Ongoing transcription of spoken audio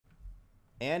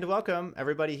And welcome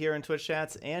everybody here in Twitch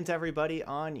chats and everybody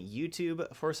on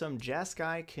YouTube for some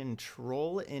Jeskai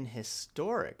Control in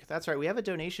Historic. That's right, we have a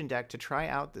donation deck to try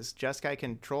out this Jeskai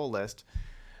Control list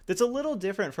that's a little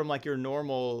different from like your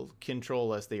normal control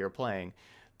list that you're playing.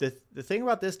 The thing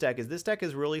about this deck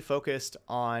is really focused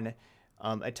on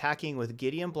attacking with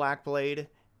Gideon Blackblade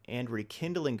and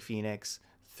Rekindling Phoenix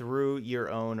through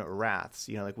your own Wraths.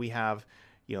 You know, like we have,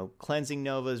 you know, Cleansing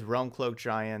Novas, Realm Cloak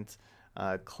Giant,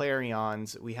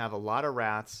 Clarions. We have a lot of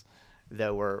Wraths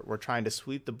that we're trying to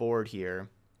sweep the board here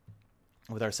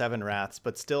with our 7 Wraths,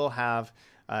 but still have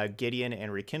Gideon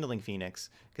and Rekindling Phoenix,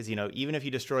 because, you know, even if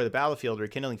you destroy the battlefield,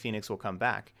 Rekindling Phoenix will come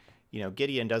back. You know,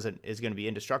 Gideon is going to be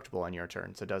indestructible on your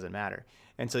turn, so it doesn't matter.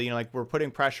 And so, you know, like we're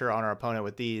putting pressure on our opponent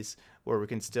with these, where we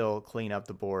can still clean up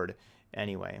the board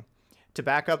anyway. To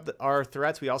back up our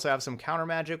threats, we also have some counter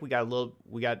magic. We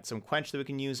got some quench that we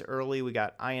can use early. We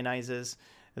got ionizes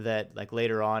that like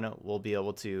later on we'll be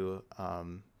able to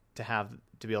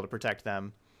be able to protect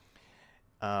them.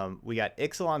 We got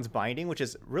Ixalan's Binding, which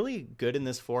is really good in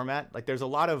this format. Like there's a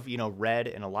lot of, you know, red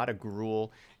and a lot of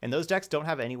Gruul, and those decks don't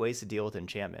have any ways to deal with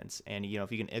enchantments. And, you know,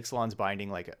 if you can Ixalan's Binding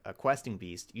like a questing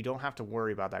beast, you don't have to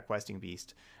worry about that questing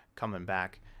beast coming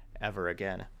back ever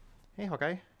again. Hey,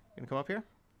 Hawkeye, you gonna come up here?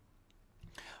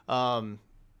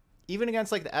 Even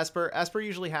against like the Esper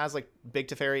usually has like big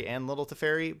Teferi and little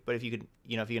Teferi, but if you could,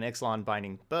 you know, if you can Ixalan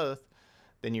Binding both,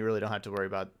 then you really don't have to worry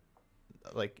about,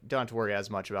 like, don't have to worry as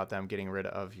much about them getting rid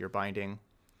of your binding.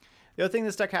 The other thing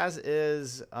this deck has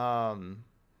is, you know,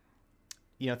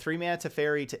 3 mana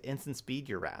Teferi to instant speed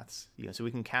your Wraths. You know, so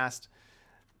we can cast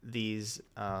these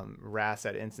Wraths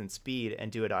at instant speed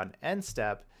and do it on end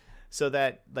step, so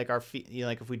that like you know,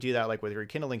 like if we do that like with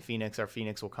Rekindling Phoenix, our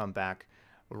Phoenix will come back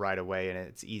right away, and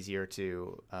it's easier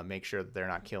to make sure that they're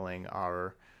not killing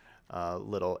our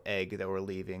little egg that we're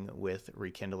leaving with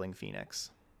Rekindling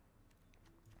Phoenix.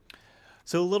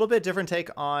 So a little bit different take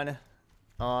on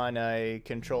a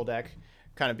control deck,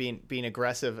 kind of being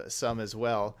aggressive some as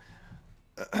well,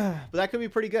 but that could be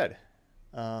pretty good.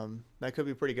 That could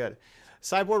be pretty good.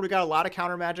 Sideboard, we got a lot of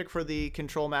counter magic for the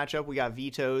control matchup. We got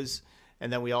Vetoes,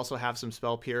 and then we also have some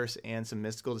Spell Pierce and some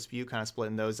Mystical Dispute, kind of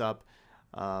splitting those up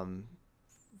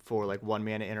for like 1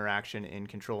 mana interaction in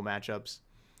control matchups.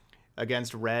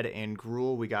 Against red and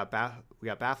Gruul, we got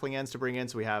Baffling Ends to bring in,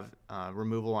 so we have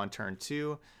removal on turn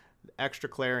 2, extra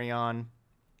Clarion,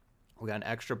 we got an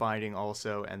extra Binding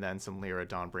also, and then some Lyra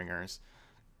Dawnbringers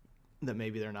that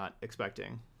maybe they're not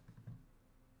expecting.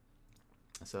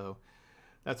 So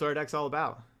that's what our deck's all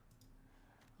about.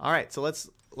 All right, so let's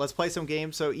play some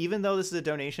games. So even though this is a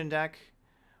donation deck,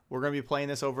 we're going to be playing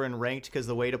this over in ranked, because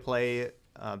the way to play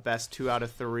best 2 out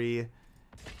of 3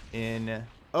 in...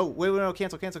 Oh, wait, no,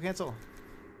 cancel.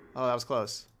 Oh, that was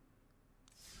close.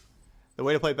 The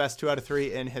way to play best 2 out of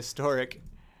 3 in historic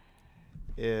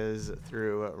is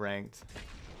through ranked.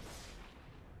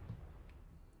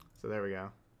 So there we go.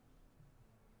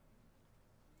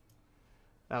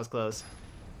 That was close.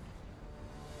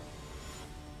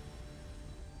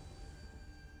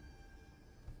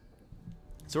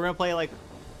 So we're going to play like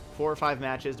 4 or 5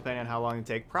 matches, depending on how long it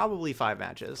takes. Probably 5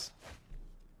 matches.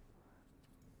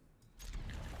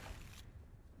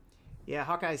 Yeah,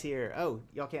 Hawkeye's here. Oh,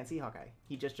 y'all can't see Hawkeye.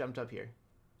 He just jumped up here.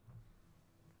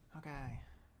 Hawkeye.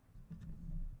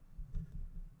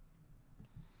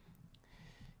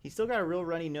 He's still got a real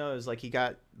runny nose, like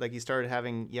he started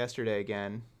having yesterday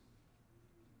again.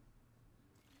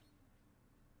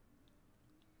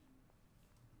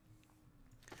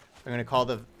 I'm gonna call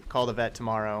the vet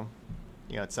tomorrow.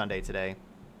 You know, it's Sunday today.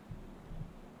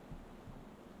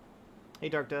 Hey,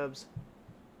 Dark Dubs.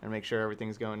 And make sure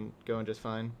everything's going just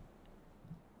fine.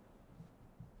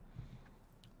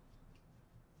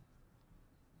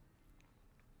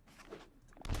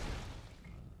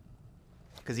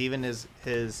 Because even his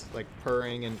like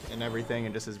purring and everything,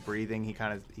 and just his breathing,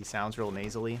 he sounds real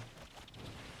nasally.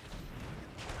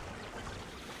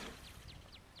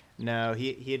 No,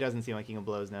 he doesn't seem like he can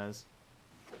blow his nose.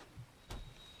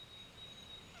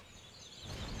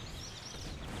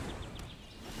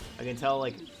 I can tell,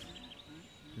 like,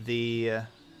 the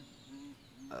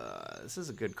this is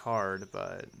a good card,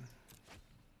 but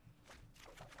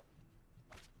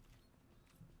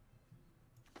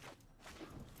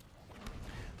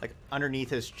like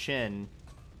underneath his chin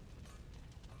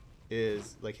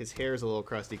is like his hair is a little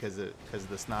crusty because of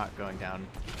the snot going down.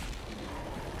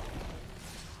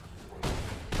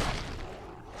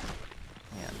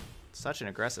 Man, such an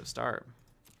aggressive start.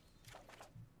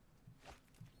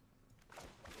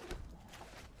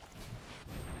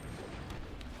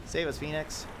 Save us,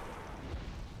 Phoenix.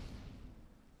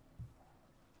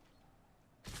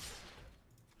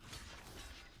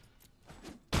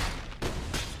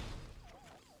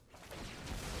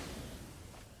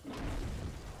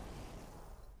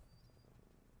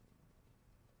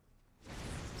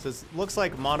 So it looks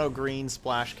like mono green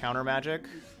splash counter magic.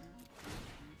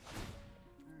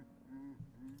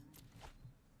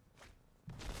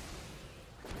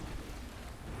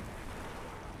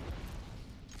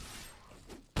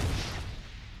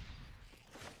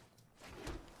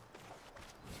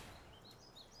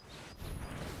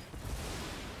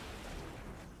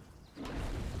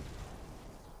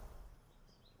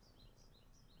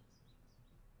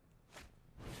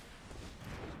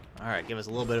 Alright, give us a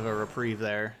little bit of a reprieve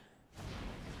there.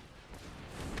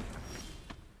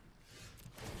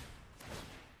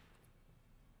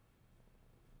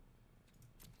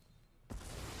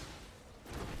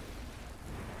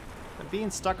 But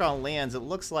being stuck on lands, it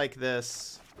looks like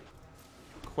this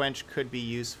quench could be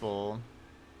useful.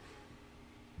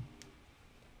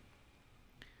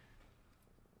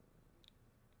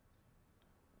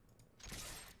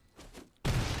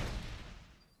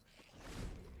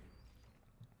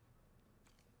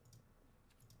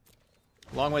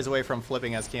 Long ways away from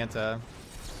flipping Azcanta.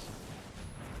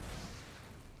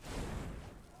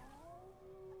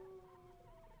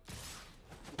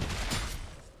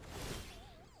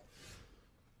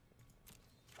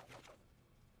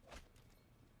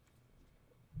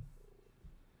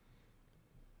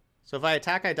 So if I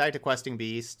attack, I die to Questing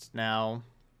Beast now.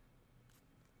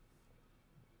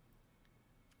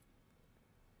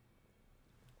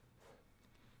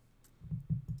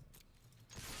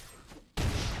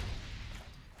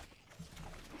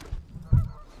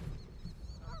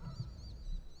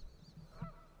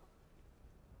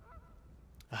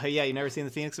 Yeah, you never seen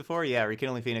the Phoenix before? Yeah,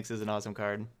 Rekindling Phoenix is an awesome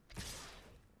card.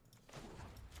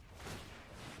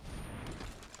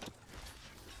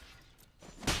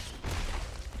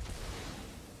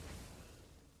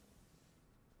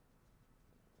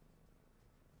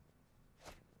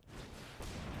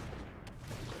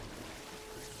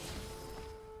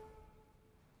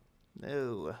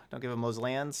 No, don't give him those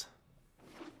lands.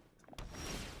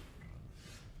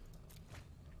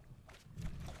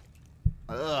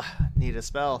 Ugh, need a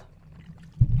spell.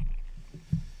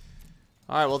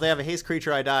 Alright, well, if they have a haste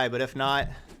creature, I die, but if not,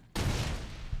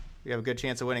 we have a good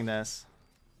chance of winning this.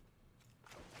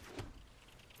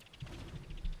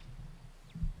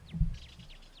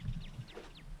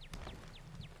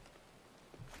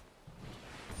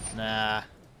 Nah.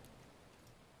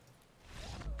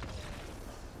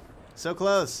 So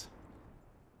close.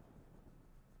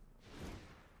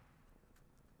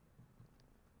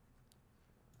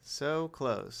 So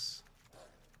close.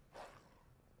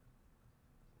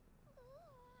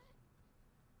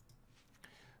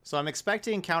 So I'm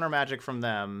expecting counter magic from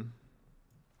them.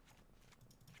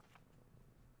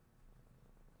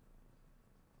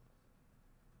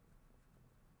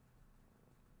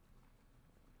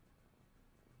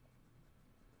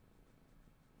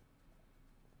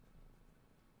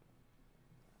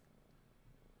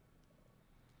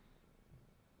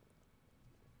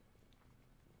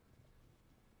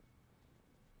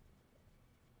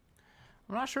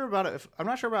 I'm not sure about it. I'm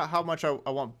not sure about how much I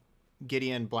want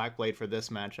Gideon Blackblade for this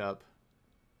matchup.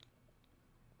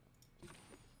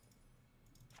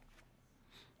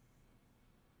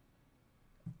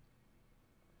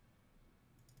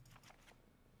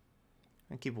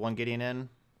 And keep one Gideon in.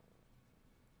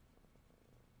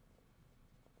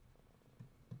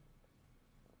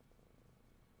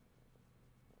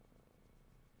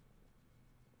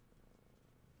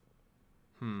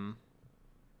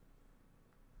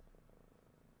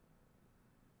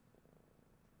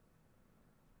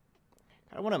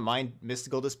 I want to mind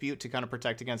Mystical Dispute to kind of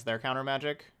protect against their counter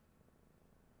magic.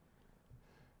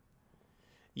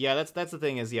 Yeah, that's the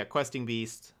thing is, yeah, Questing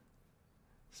Beast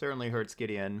certainly hurts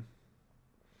Gideon.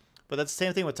 But that's the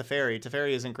same thing with Teferi.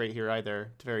 Teferi isn't great here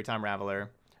either. Teferi Time Raveler.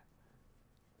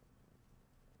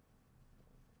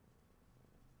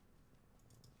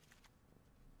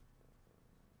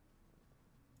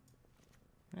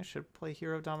 I should play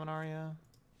Hero Dominaria.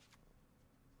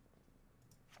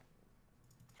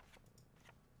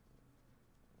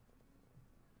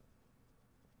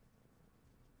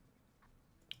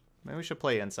 Maybe we should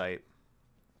play Insight.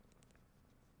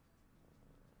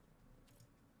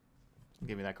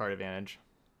 Give me that card advantage.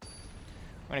 I'm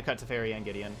going to cut Teferi and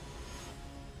Gideon.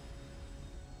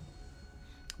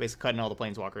 Basically cutting all the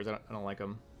Planeswalkers. I don't like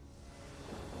them.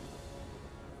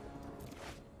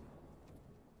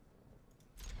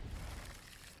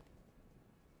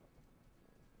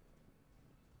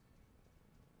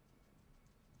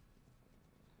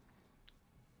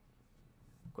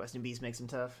 Questing Beast makes him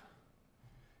tough.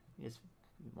 Just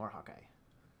more Hawkeye.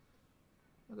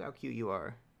 Look how cute you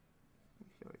are. You're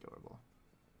so adorable.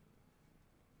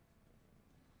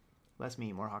 Less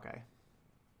me, more Hawkeye.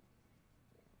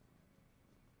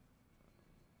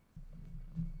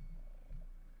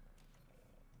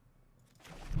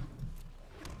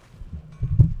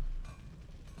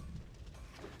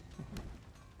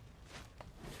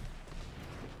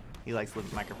 He likes the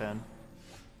microphone.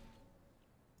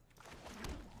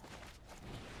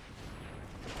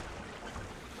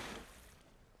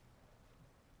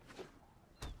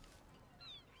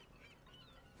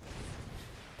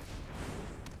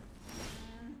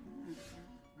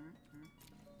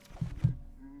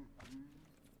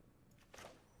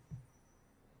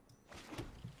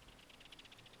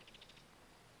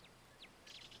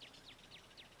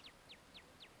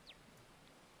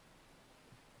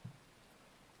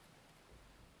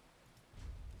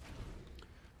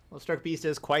 Well, Struck Beast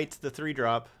is quite the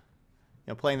 3-drop.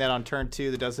 You know, playing that on turn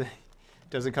 2 that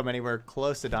doesn't come anywhere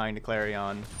close to dying to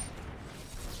Clarion.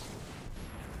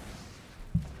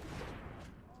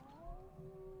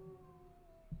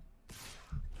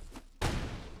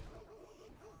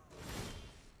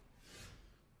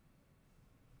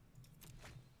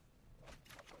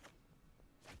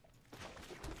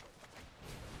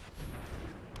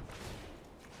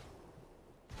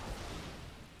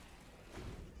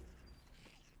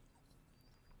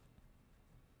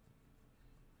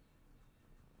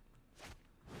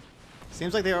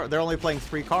 Seems like they're only playing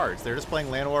 3 cards. They're just playing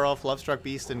Llanowar Elf, Lovestruck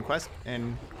Beast, and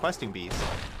Questing Beast.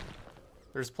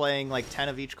 They're just playing like 10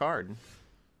 of each card.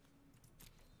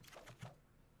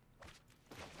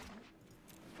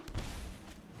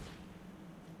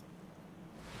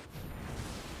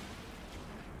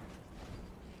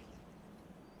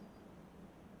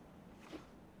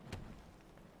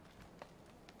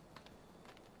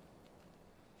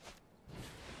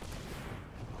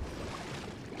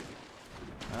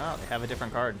 Oh, they have a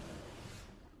different card.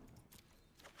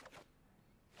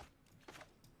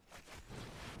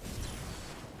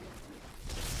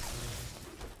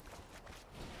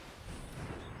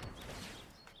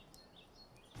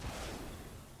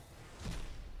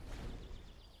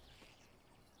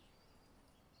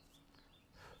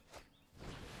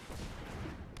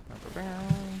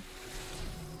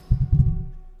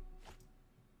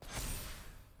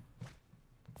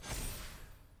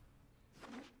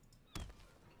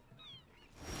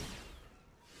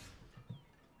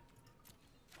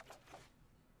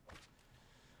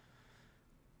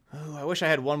 I wish I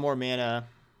had one more mana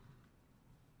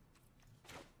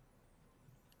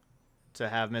to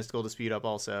have Mystical Dispute up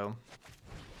also.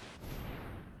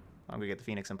 I'm gonna get the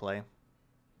Phoenix in play.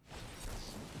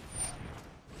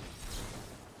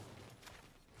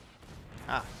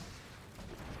 Ah.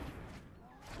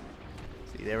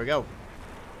 See, there we go.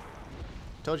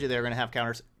 Told you they were gonna have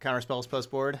counter spells post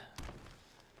board.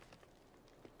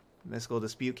 Mystical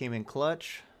Dispute came in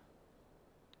clutch.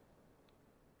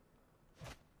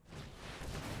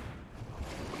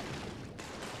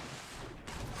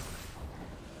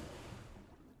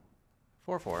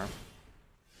 Four.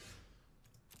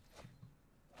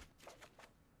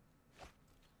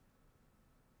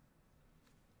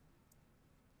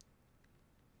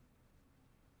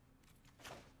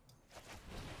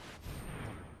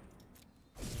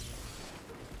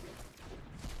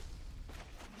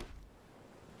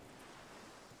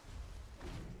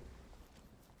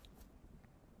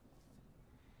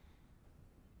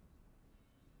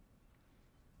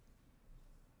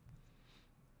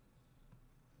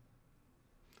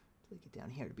 Get down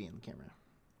here to be in the camera.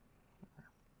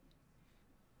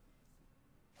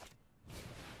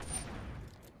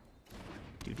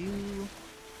 Doo-doo.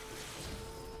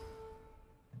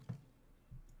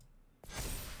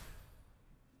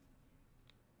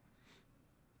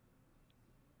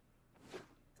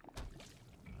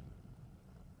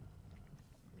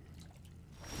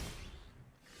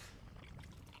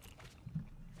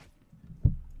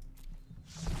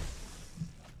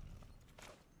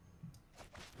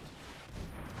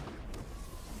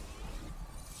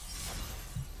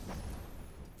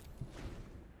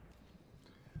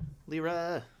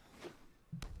 Lyra.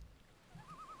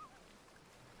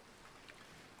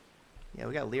 Yeah,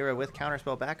 we got Lyra with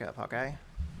counterspell backup, Hawkeye.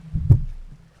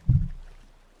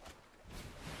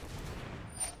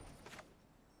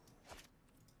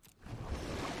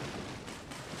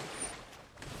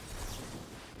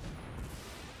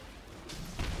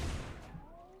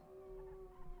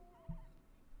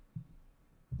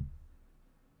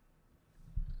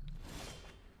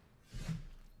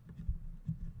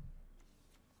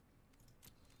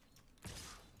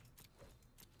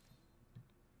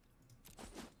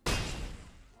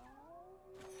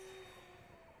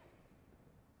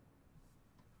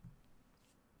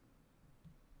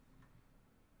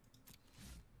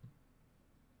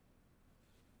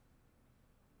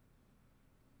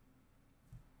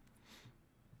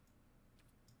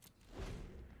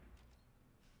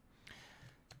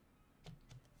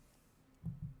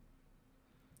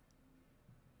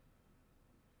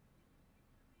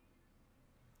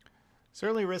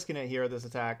 Certainly risking it here, this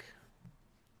attack.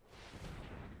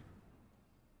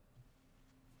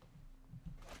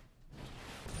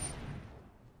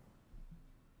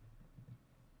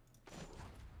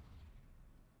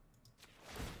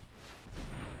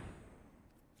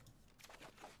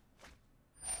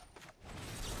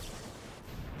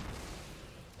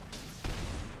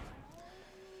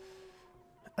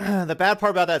 The bad part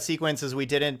about that sequence is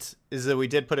that we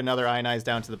did put another Ionize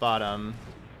down to the bottom.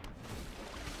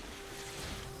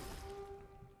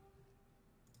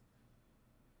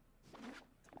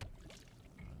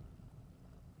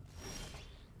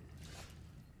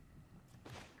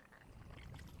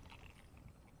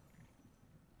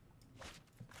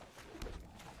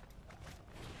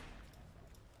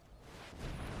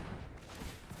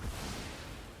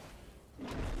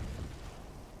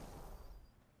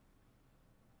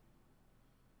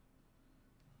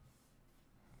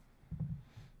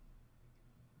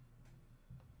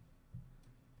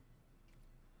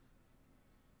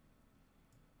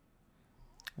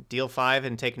 Deal 5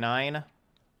 and take 9. I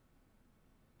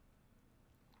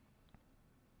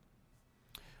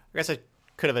guess I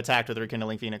could have attacked with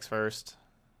Rekindling Phoenix first.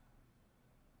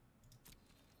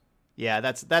 Yeah,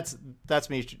 that's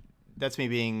me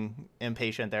being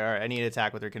impatient there. I need to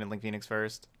attack with Rekindling Phoenix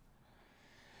first.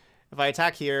 If I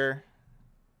attack here,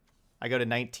 I go to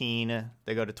 19,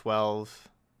 they go to 12.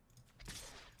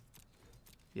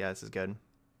 Yeah, this is good.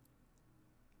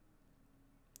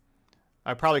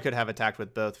 I probably could have attacked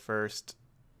with both first.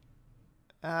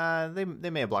 They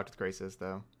may have blocked with Graces,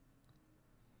 though.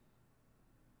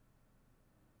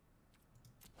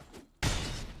 So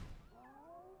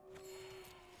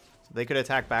they could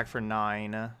attack back for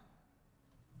 9.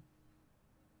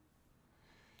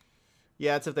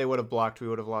 Yeah, it's if they would have blocked, we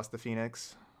would have lost the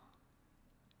Phoenix.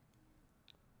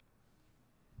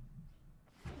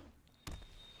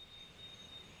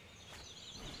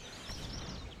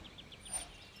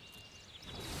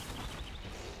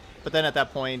 But then at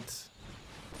that point...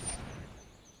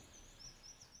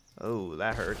 Oh,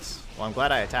 that hurts. Well, I'm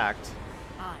glad I attacked.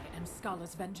 I am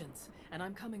Scala's vengeance, and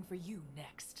I'm coming for you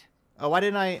next. Oh, why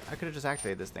didn't I could have just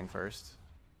activated this thing first.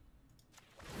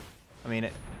 I mean,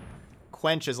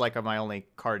 Quench is like my only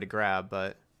card to grab,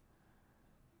 but...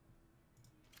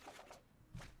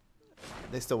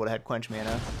 They still would have had Quench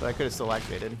mana, but I could have still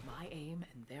activated. My aim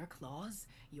and their claws,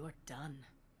 you're done.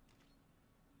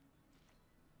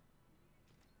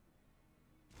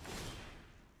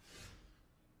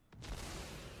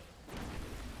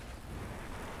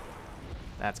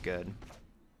 That's good.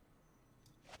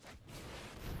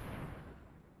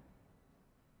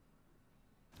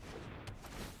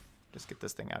 Just get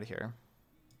this thing out of here.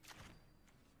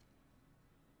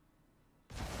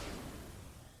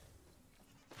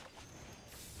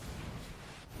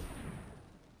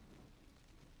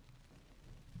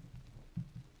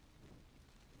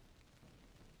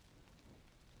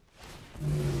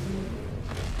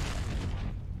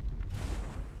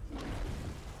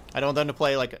 I don't want them to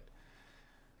play like,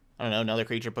 I don't know, another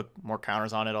creature, put more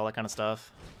counters on it, all that kind of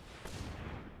stuff.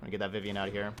 I'm gonna get that Vivian out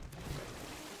of here.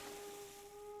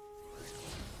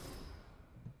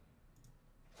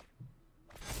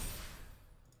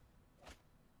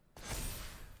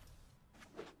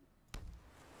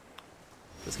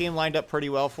 This game lined up pretty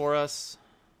well for us.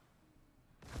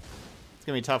 It's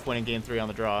gonna be tough winning game 3 on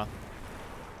the draw.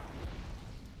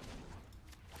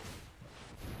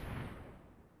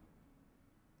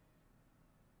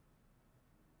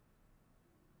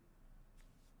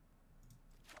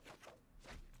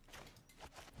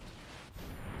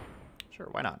 Sure,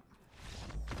 why not?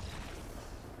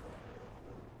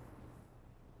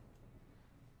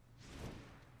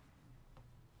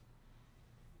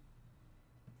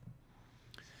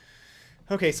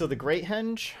 Okay, so the Great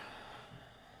Henge.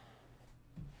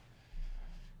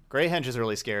 Great Henge is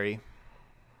really scary.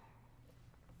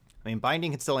 I mean,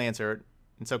 Binding can still answer it,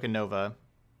 and so can Nova.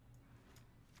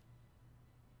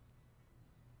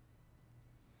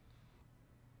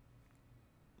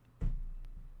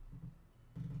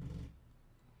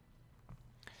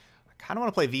 I kind of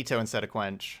want to play Veto instead of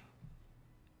Quench.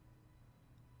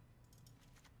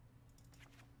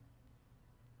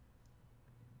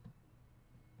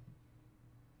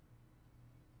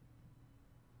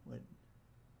 What?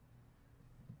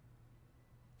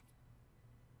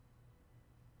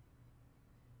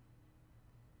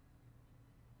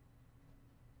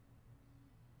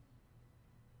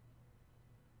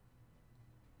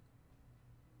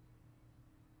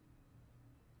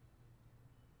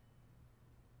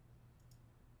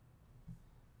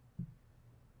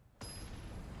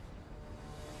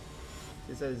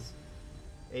 It says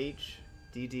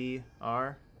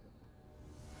HDDR.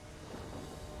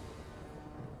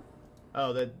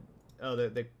 Oh, this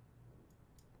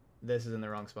is in the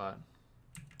wrong spot.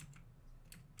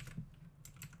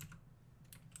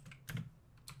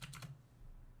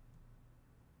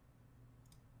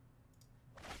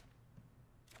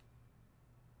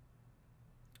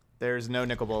 There's no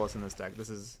Nicol Bolas in this deck. This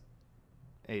is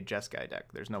a Jeskai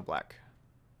deck. There's no black.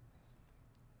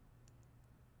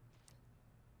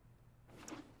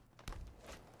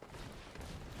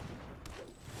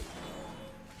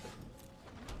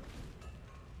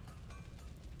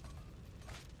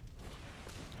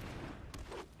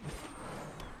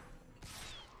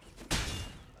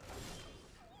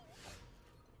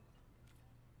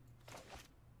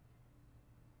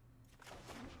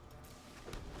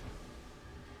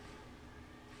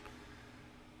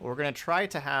 We're going to try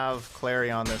to have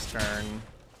Clarion this turn.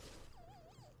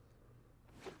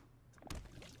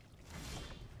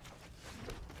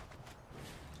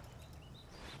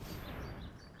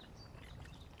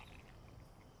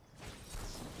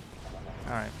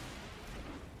 All right.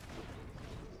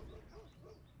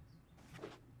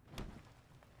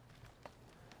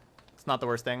 It's not the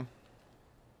worst thing.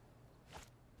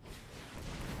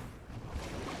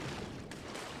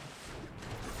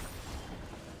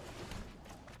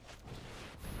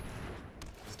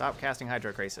 Stop casting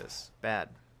Hydrocrasis. Bad.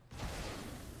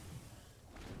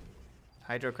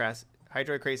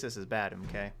 Hydrocrasis is bad,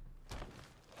 okay?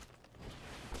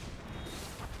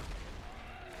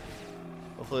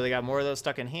 Hopefully they got more of those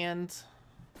stuck in hand.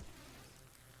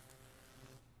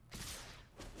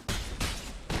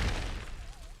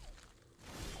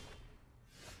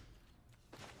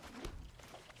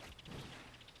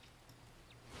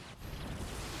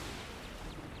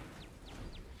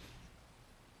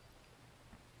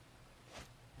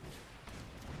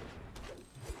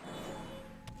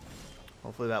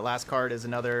 Hopefully that last card is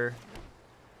another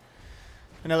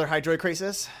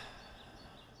Hydroikrasis.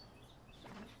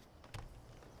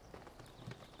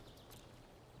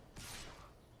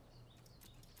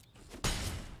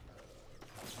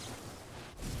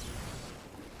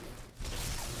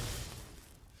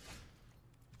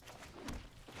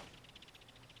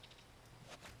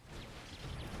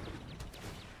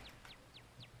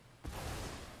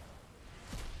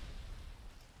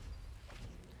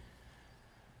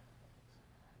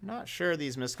 Not sure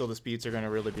these Mystical Disputes are going to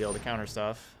really be able to counter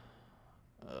stuff.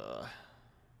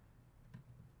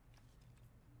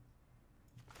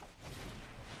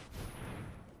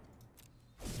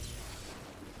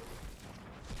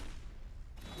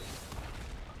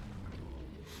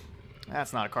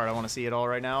 That's not a card I want to see at all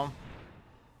right now.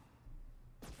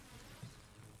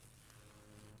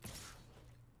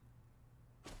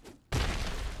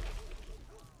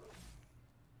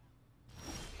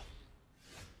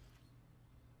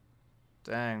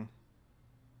 Dang.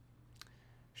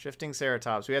 Shifting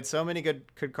Ceratops. We had so many good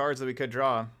cards that we could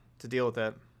draw to deal with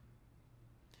it.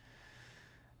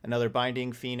 Another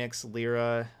Binding, Phoenix,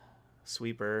 Lyra,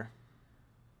 Sweeper.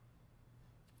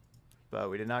 But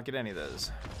we did not get any of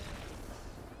those.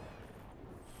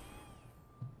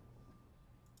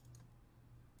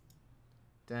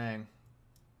 Dang.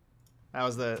 That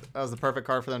was the perfect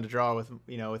card for them to draw with,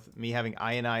 you know, with me having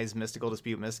Ionized Mystical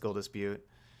Dispute.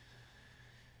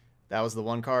 That was the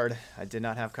one card I did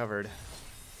not have covered.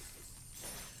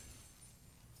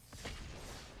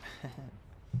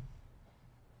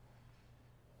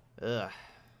 Ugh.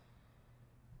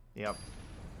 Yep.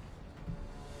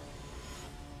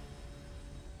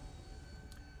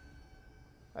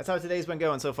 That's how today's been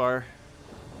going so far.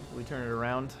 We turn it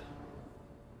around.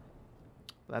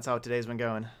 That's how today's been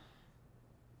going.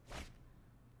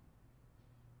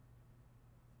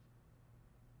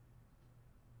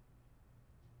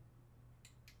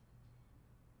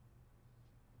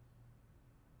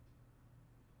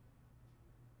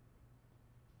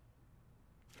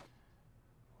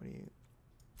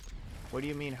 What do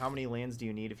you mean, how many lands do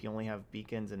you need if you only have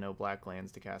beacons and no black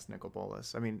lands to cast Nicol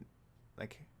Bolas? I mean,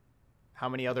 like, how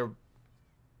many other...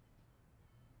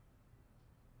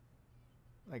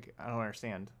 Like, I don't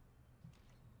understand.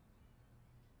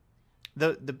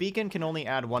 The beacon can only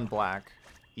add one black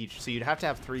each, so you'd have to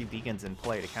have 3 beacons in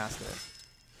play to cast it.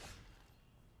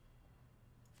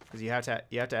 Because you have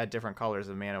to add different colors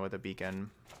of mana with a beacon.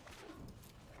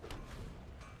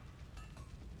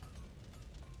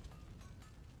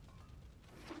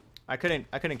 I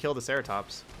couldn't kill the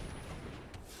Ceratops.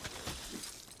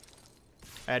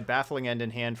 I had Baffling End in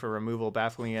hand for removal.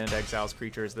 Baffling End exiles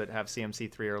creatures that have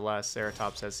CMC 3 or less.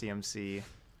 Ceratops has CMC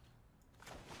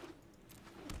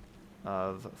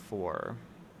of 4.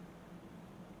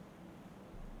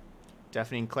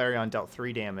 Deafening Clarion dealt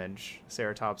 3 damage.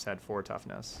 Ceratops had 4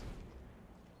 toughness.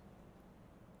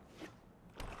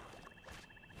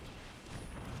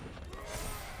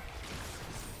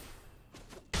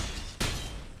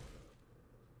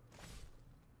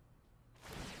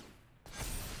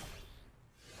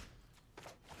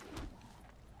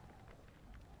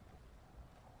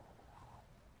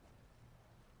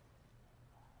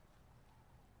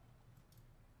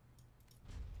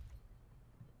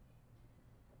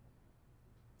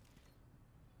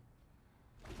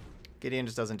 Gideon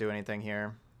just doesn't do anything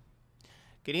here.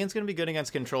 Gideon's going to be good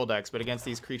against control decks, but against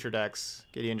these creature decks,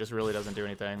 Gideon just really doesn't do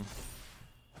anything.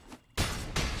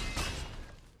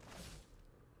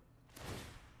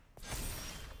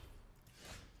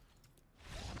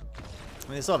 I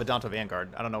mean, they still have a Danto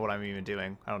Vanguard. I don't know what I'm even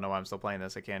doing. I don't know why I'm still playing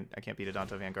this. I can't beat a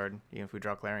Danto Vanguard, even if we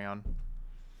draw Clarion.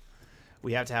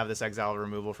 We have to have this exile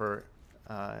removal for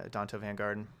Danto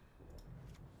Vanguard.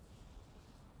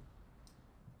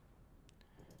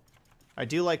 I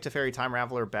do like Teferi Time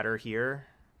Raveler better here.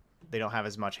 They don't have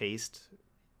as much haste.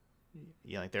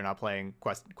 You know, like they're not playing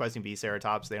Questing Beast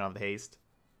Ceratops. They don't have the haste.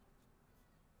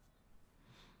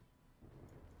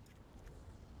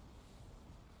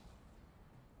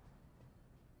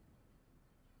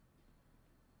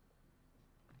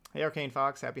 Hey, Arcane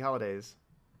Fox. Happy holidays.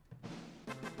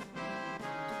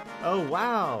 Oh,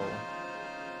 wow.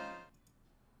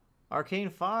 Arcane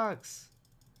Fox.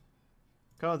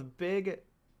 Come with big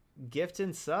gift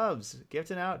and subs.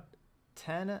 Gifting out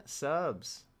 10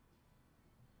 subs.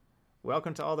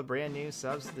 Welcome to all the brand new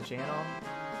subs to the channel.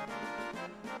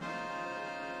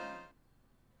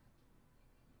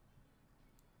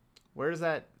 Where does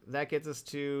that gets us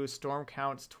to Storm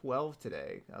Counts 12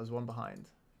 today? I was one behind.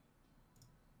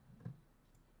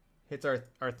 Hits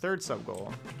our third sub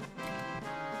goal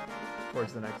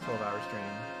towards the next 12-hour stream.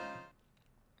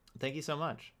 Thank you so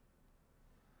much.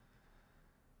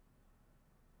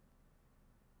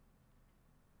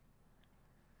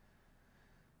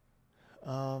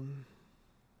 All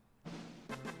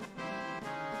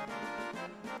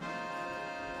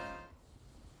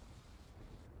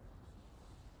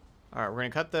right, we're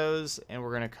going to cut those, and we're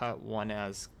going to cut one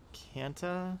as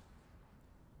Kanta.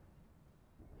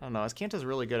 I don't know, Ascanta's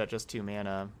really good at just 2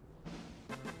 mana.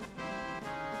 There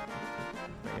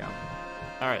you go.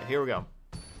 Alright, here we go.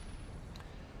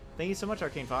 Thank you so much,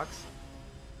 Arcane Fox.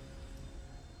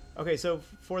 Okay, so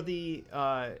for the...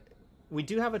 we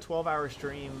do have a 12-hour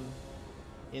stream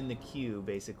in the queue,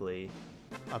 basically,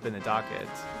 up in the docket.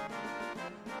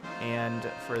 And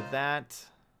for that...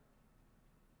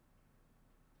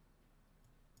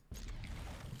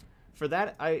 For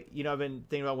that, I've been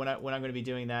thinking about when I'm going to be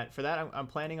doing that. For that, I'm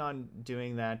planning on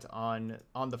doing that on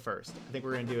the 1st. I think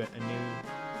we're going to do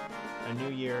a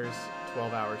New Year's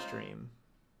 12-hour stream.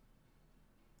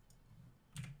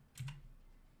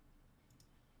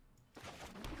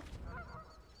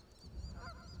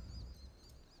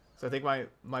 So I think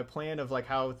my plan of like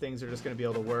how things are just going to be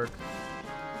able to work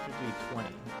should be 20.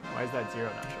 Why is that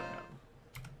 0 not showing up?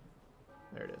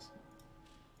 There it is.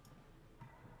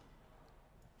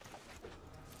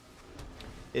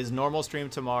 Is normal stream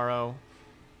tomorrow,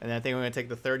 and then I think we're going to take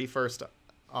the 31st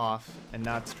off and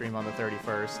not stream on the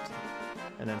 31st,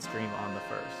 and then stream on the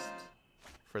 1st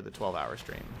for the 12-hour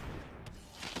stream.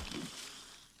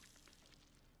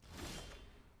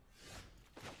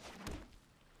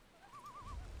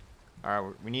 All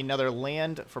right, we need another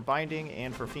land for binding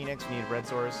and for Phoenix. We need red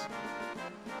source.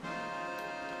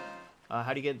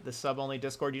 How do you get the sub-only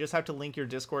Discord? You just have to link your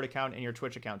Discord account and your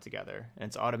Twitch account together, and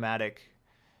it's automatic.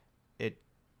 It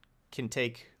can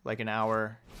take like an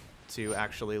hour to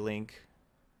actually link,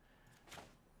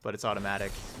 but it's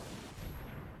automatic.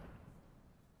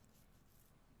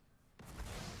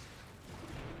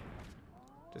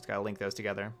 Just gotta link those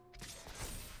together.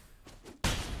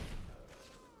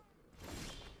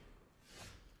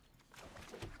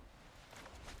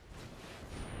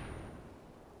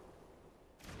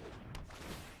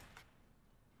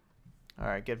 All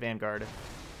right, get Vanguard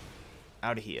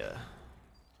out of here.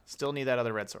 Still need that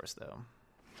other red source, though.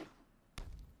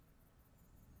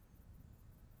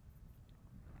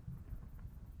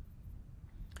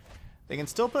 They can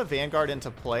still put Vanguard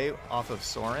into play off of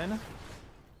Sorin.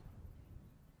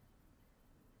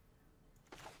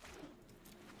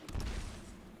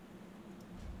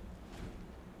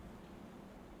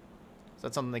 So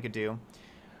that's something they could do. All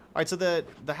right, so the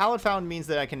Hallowed Fountain means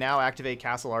that I can now activate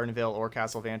Castle Ardenville or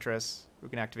Castle Vantress. We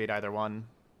can activate either one.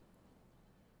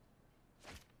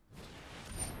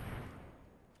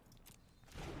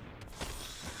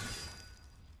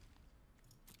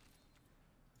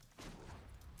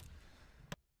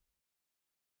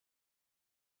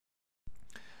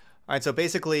 All right, so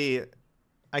basically,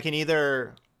 I can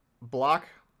either block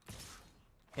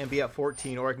and be at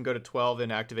 14, or I can go to 12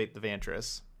 and activate the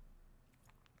Vantress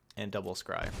and double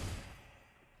Scry.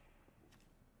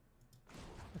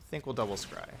 I think we'll double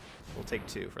Scry. We'll take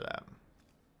 2 for that.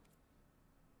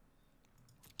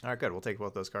 All right, good. We'll take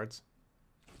both those cards.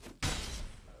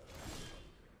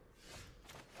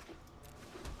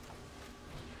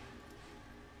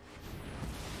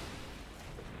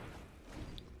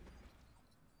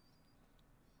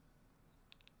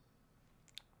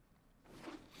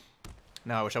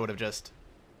 Now I wish I would have just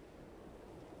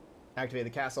activated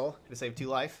the castle to save 2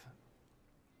 life.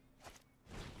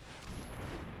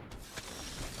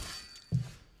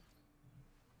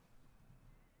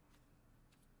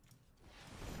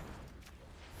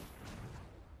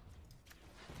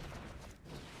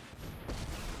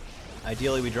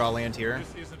 Ideally, we draw land here.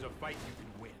 This isn't a fight you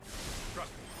can win.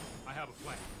 Trust me, I have a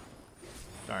plan.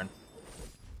 Darn.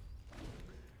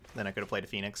 Then I could have played a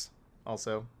Phoenix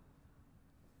also.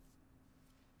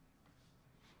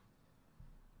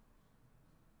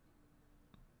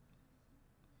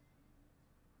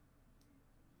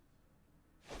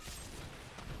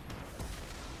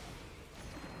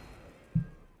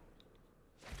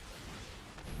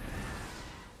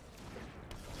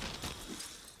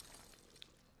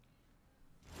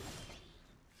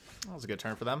 That was a good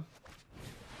turn for them.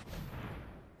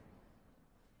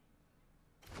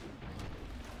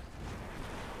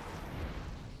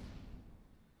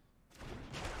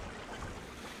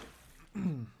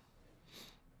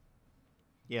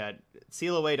 Yeah,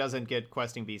 Seal Away doesn't get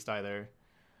Questing Beast either.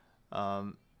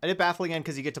 I did Baffling End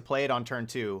because you get to play it on turn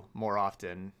 2 more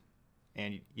often.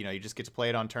 And, you know, you just get to play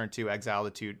it on turn 2, exile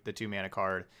the two mana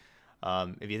card.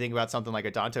 If you think about something like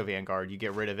a Danto Vanguard, you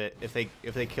get rid of it. If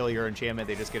they kill your enchantment,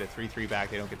 they just get a 3/3 back.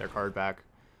 They don't get their card back.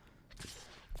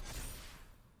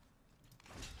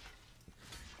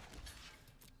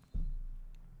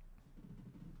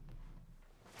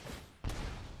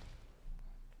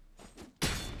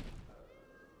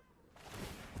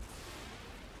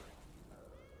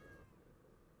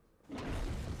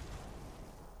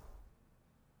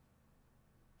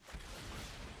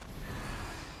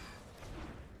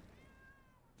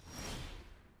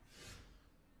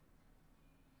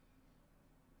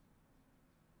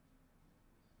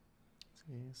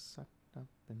 Sucked up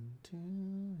into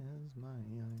his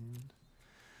mind.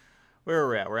 Where are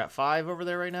we at? We're at 5 over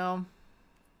there right now.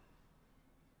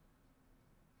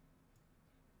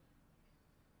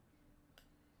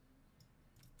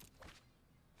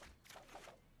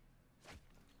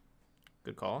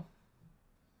 Good call.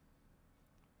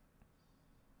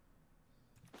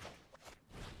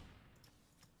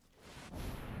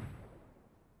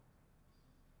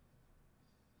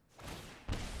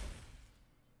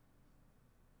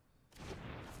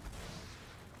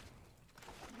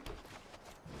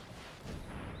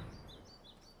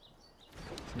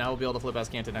 Now we'll be able to flip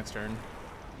Azcanta next turn.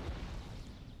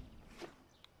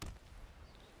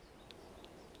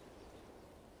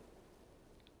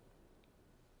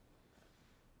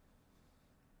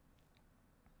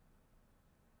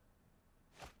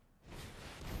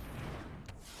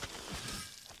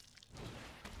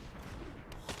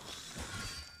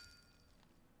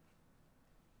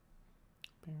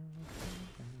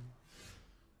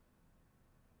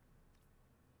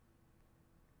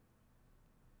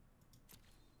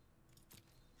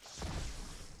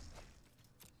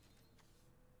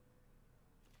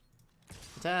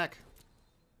 Attack.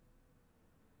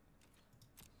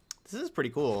 This is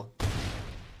pretty cool.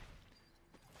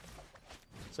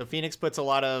 So Phoenix puts a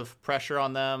lot of pressure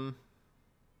on them.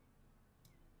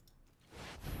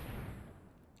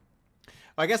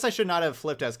 I guess I should not have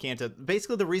flipped Azcanta.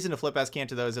 Basically, the reason to flip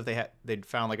Azcanta though is if they'd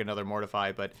found like another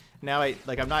Mortify. But now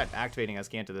I'm not activating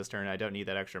Azcanta this turn. I don't need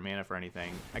that extra mana for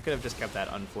anything. I could have just kept that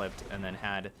unflipped and then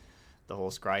had the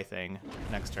whole Scry thing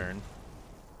next turn.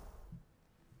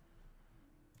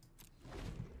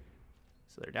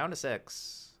 So they're down to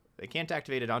 6. They can't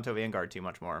activate a Danto Vanguard too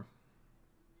much more.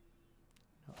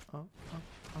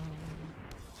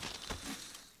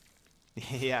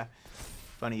 Yeah,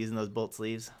 funny using those bolt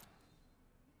sleeves.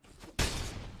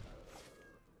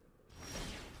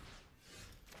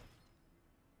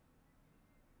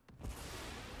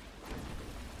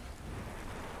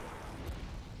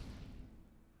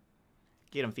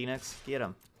 Get him, Phoenix. Get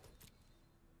him.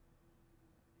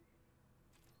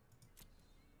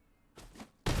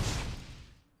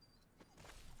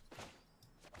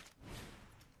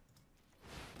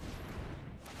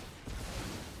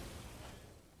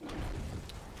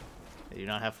 They do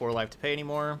not have 4 life to pay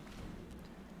anymore.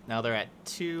 Now they're at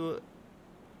 2,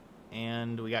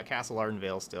 and we got Castle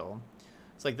Ardenvale still.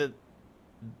 It's like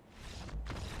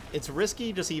it's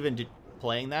risky just even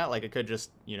playing that. Like I could just,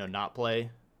 you know, not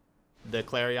play the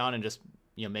Clarion and just,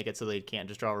 you know, make it so they can't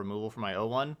just draw removal for my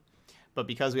 0/1. But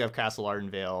because we have Castle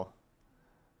Ardenvale,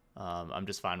 I'm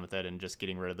just fine with it and just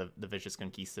getting rid of the Vicious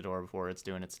Conquistador before it's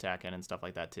doing its attack in and stuff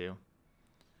like that too.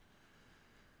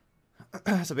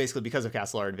 So basically, because of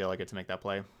Castle Ardenvale, I get to make that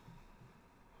play.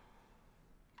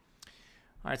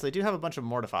 Alright, so they do have a bunch of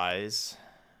Mortifies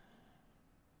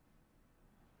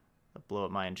that blow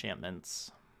up my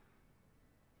enchantments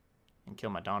and kill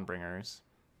my Dawnbringers.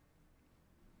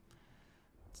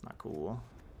 It's not cool.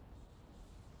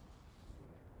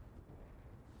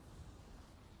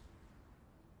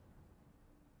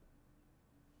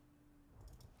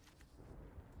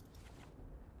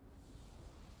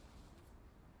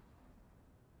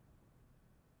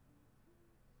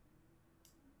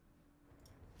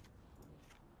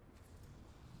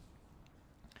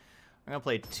 I'm gonna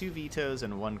play 2 vetoes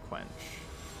and 1 quench,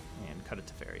 and cut it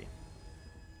to fairy.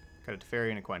 Cut it to fairy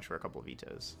and a quench for a couple of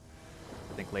vetoes.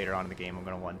 I think later on in the game I'm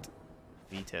gonna want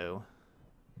veto.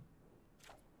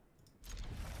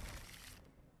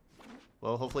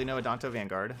 Well, hopefully no Adanto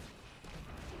Vanguard,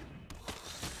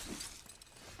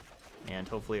 and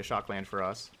hopefully a Shockland for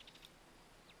us.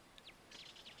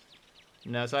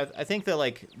 No, so I think that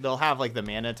like they'll have like the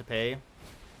mana to pay.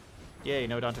 Yay,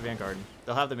 no Adanto Vanguard.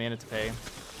 They'll have the mana to pay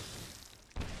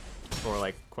for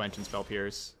like quench and spell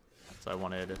pierce. So I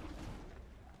wanted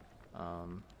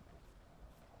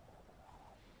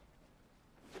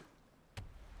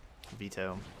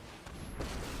veto.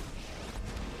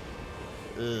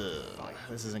 Ugh,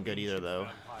 this isn't good either though.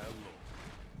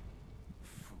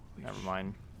 Never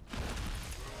mind.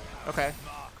 Okay.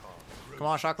 Come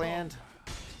on, Shockland.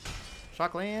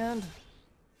 Shockland.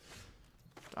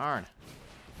 Darn.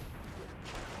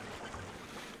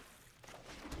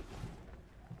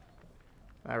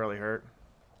 That really hurt.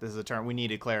 This is a turn. We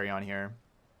needed Clarion here.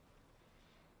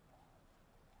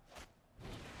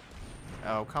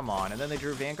 Oh, come on. And then they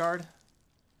drew Vanguard?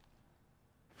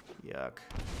 Yuck.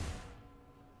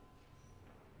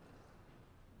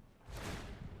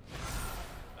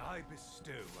 I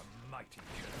bestow a mighty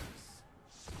curse.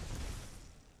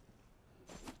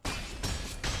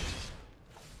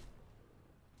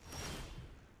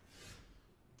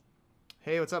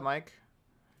 Hey, what's up, Mike?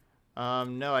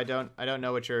 No, I don't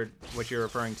know what you're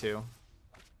referring to.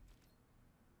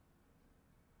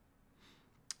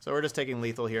 So we're just taking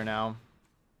lethal here now.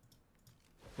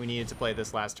 We needed to play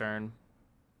this last turn.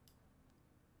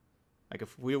 Like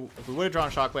if we would have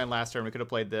drawn Shockland last turn, we could have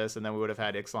played this, and then we would have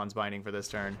had Ixalan's Binding for this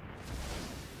turn.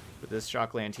 But this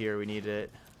Shockland here, we needed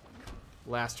it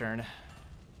last turn.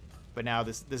 But now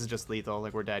this is just lethal.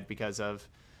 Like we're dead because of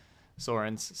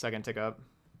Soren's second tick up.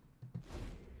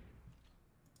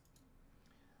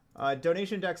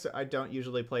 Donation decks I don't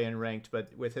usually play in ranked,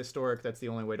 but with historic, that's the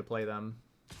only way to play them.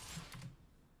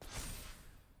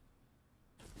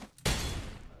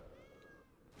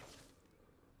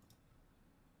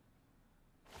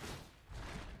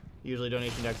 Usually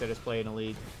donation decks I just play in a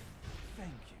league. Thank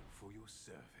you for your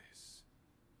service.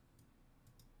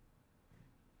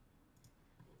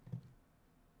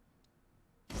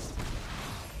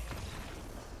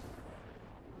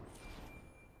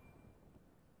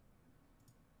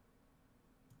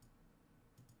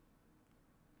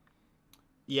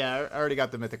 Yeah, I already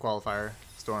got the Mythic Qualifier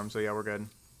Storm, so yeah, we're good.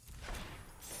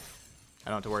 I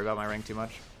don't have to worry about my rank too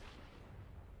much.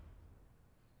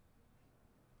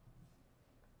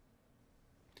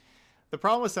 The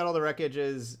problem with Settle the Wreckage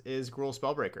is Gruul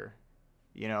Spellbreaker.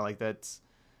 You know, like that's...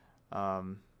 you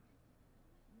know,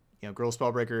 Gruul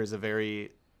Spellbreaker is a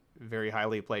very, very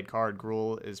highly played card.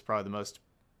 Gruul is probably the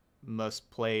most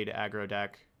played aggro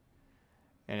deck,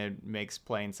 and it makes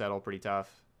playing Settle pretty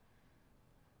tough.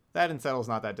 That and Settle's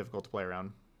not that difficult to play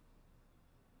around.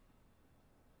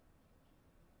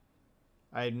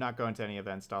 I'm not going to any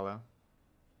events, Dalo.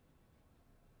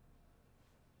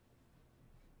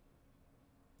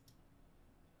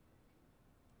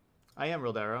 I am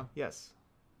Real Darrow, yes.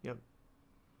 Yep.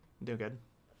 I'm doing good.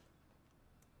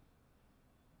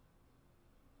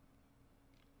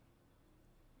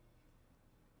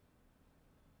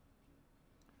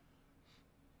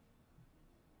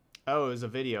 Oh, it was a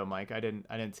video, Mike. I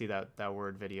didn't see that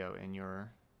word video in your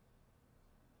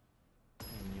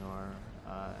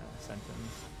sentence.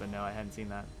 But no, I hadn't seen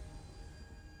that.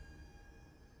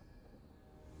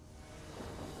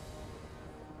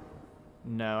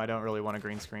 No, I don't really want a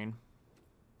green screen.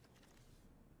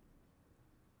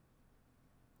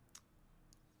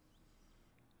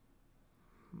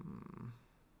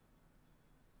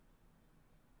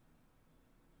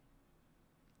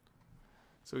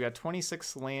 So we got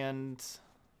 26 land.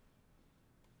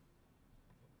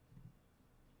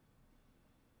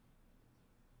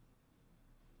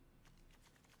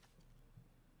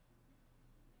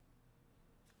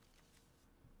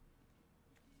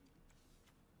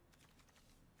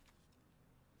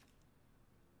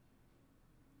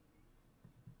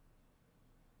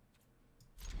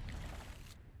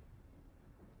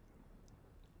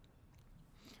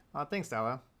 Thanks,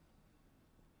 Dalla.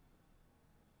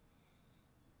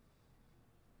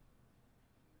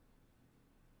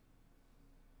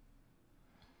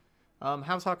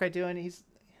 How's Hawkeye doing?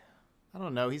 I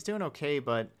don't know. He's doing okay,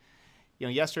 but you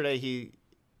know, yesterday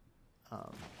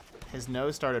his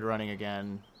nose started running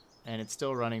again, and it's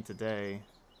still running today.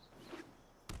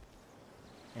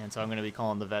 And so I'm going to be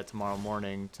calling the vet tomorrow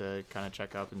morning to kind of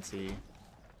check up and see.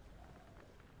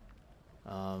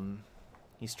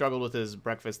 He struggled with his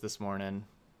breakfast this morning.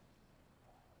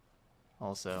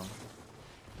 Also.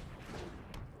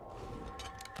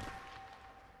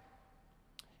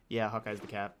 Yeah, Hawkeye's the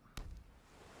cat.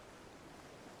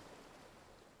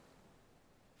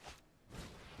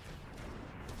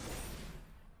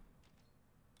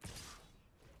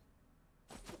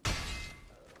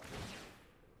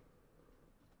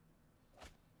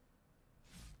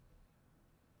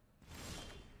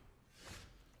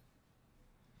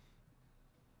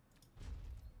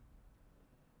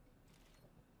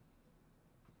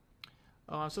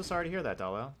 Oh, I'm so sorry to hear that,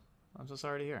 Dalo. I'm so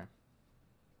sorry to hear.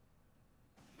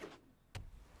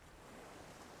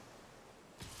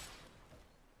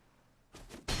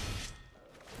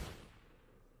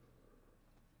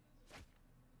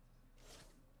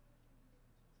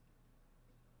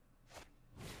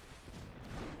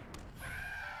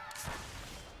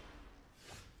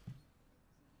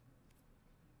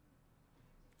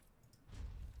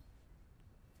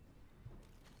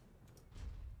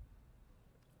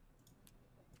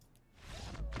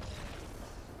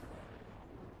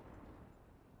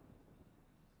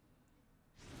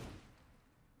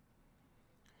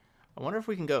 I wonder if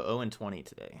we can go 0-20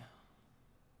 today.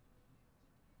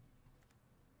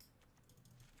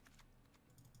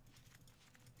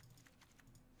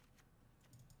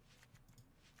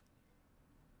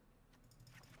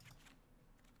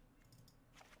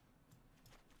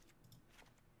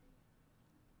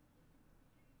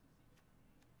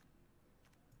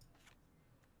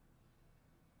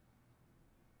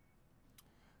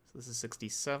 So this is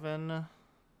 67.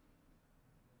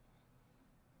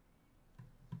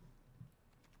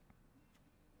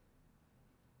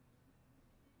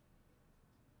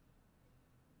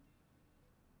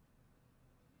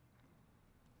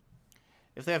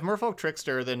 If they have Merfolk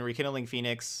Trickster, then Rekindling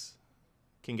Phoenix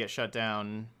can get shut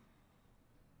down.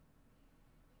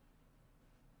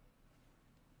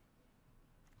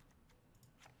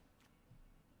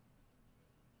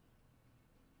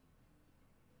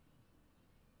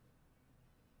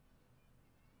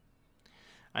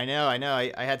 I know.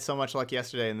 I had so much luck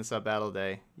yesterday in the sub battle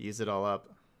day. Used it all up.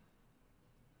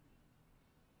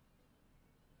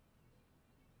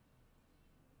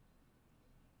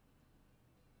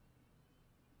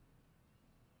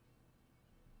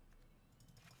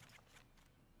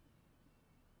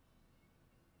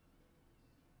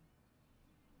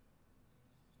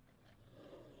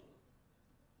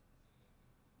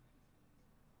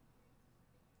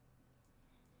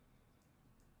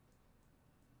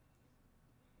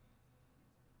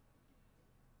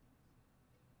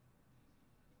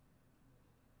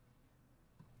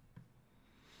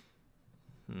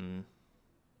 Hmm.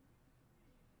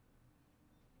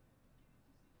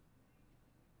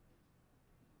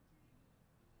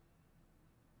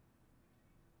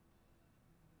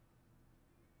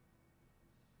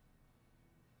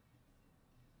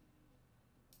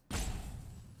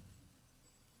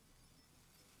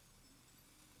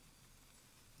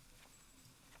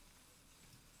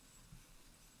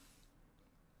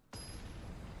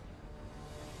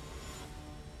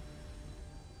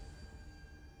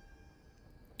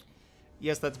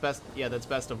 Yes, that's best. Yeah, that's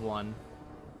best of one.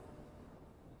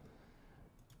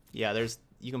 Yeah,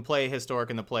 you can play historic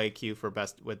in the play queue for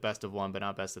best of one, but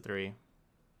not best of three.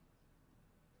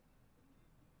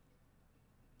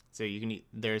 So you can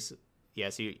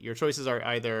so your choices are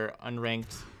either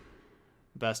unranked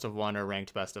best of one or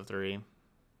ranked best of three.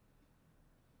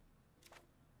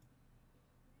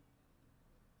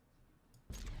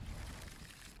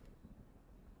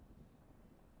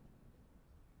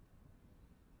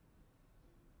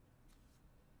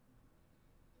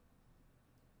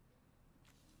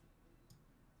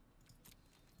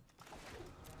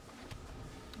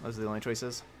 Those are the only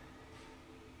choices.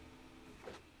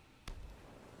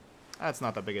 That's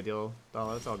not that big a deal,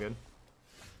 though. It's all good.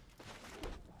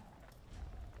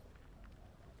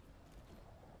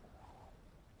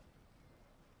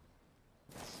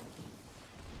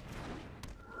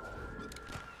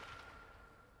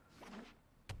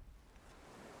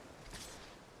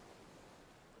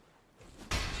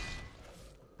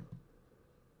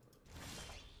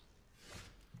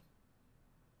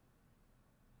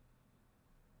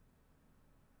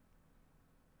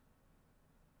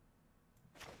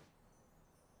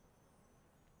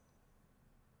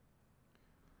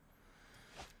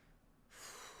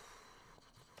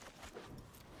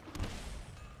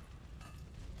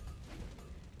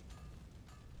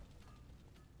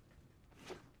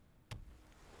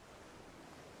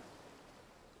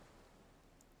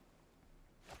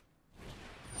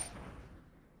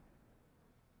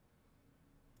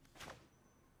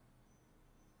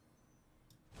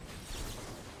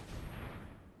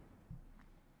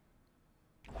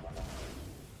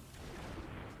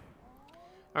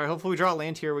 All right, hopefully we draw a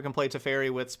land here. We can play Teferi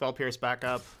with Spell Pierce back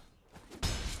up.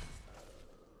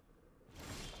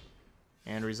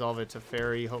 And resolve it to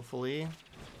Teferi, hopefully.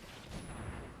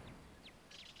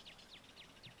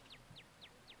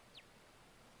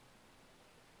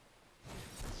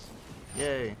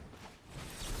 Yay.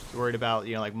 Worried about,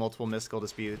 you know, like multiple mystical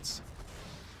disputes.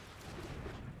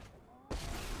 I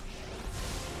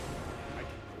can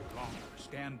go longer.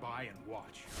 Stand by and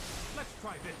watch. Let's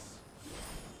try this.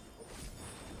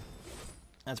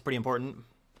 That's pretty important.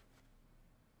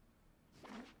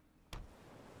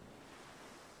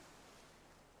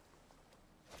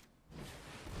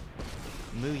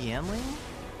 Mu Yanling?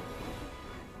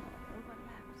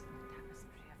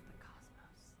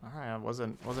 Alright, I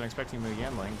wasn't expecting Mu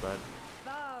Yanling, but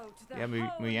yeah, Mu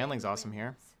Yanling's awesome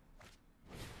here.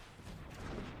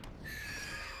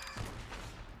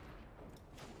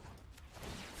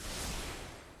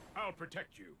 I'll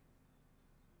protect you.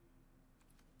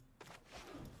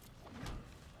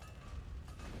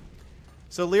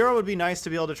 So Lyra would be nice to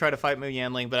be able to try to fight Mu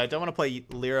Yanling, but I don't want to play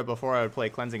Lyra before I would play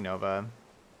Cleansing Nova.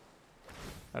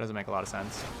 That doesn't make a lot of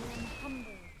sense. I am humbled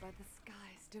by the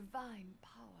sky's divine power.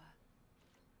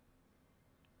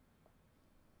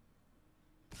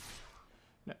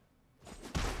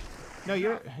 No,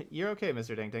 you're okay,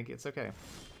 Mr. Dink Dink. It's okay.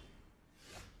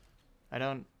 I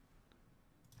don't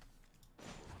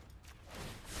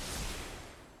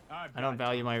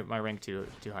value my rank too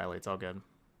highly. It's all good.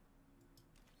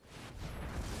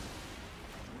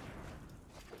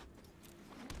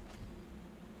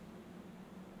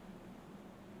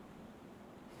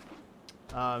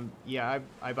 Yeah,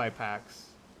 I buy packs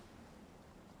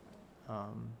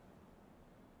to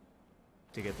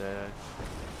get the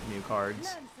new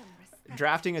cards.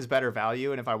 Drafting is better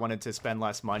value, and if I wanted to spend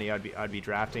less money, I'd be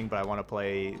drafting, but I want to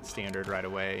play standard right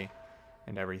away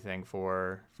and everything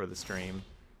for the stream.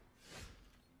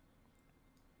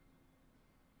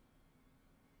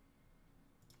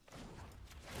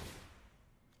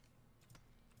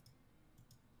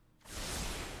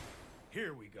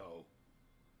 Here we go.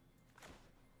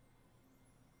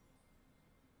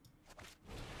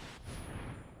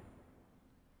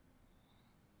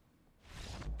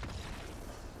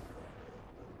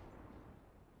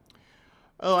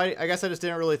 Oh, I guess I just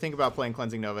didn't really think about playing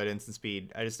Cleansing Nova at instant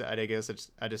speed. I just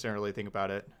didn't really think about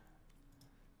it.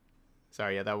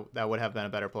 Sorry, yeah, that would have been a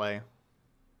better play.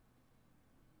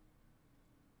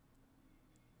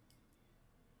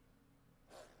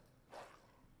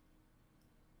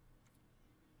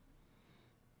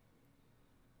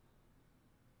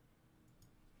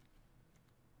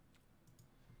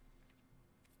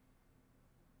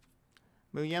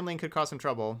 Mu Yanling could cause some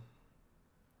trouble.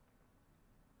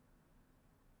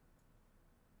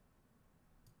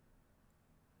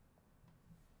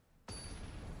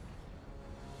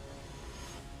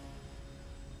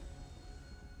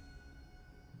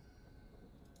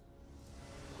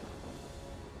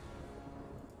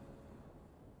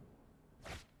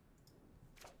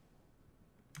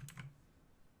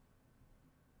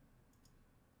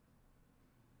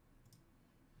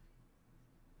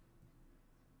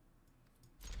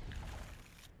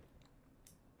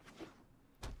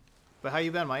 But how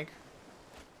you been, Mike?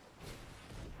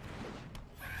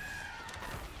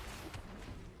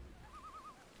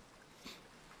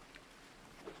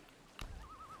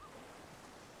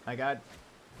 I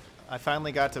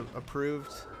finally got to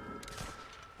approved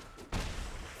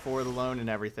for the loan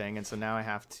and everything, and so now I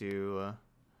have to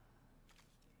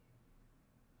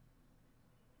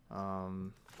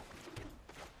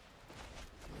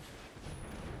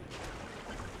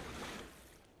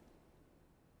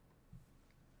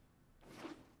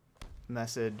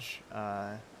message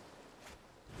the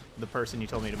person you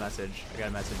told me to message. I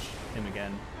gotta message him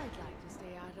again. I'd like to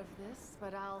stay out of this,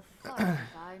 but I'll fight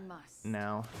if I must.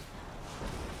 No.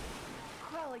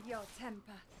 Quell your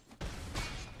temper.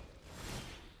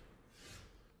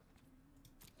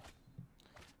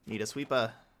 Need a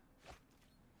sweeper.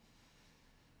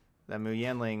 That Mu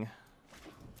Yanling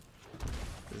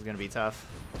is gonna be tough.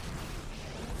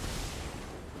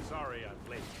 Sorry I'm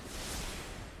late.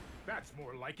 That's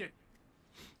more like it.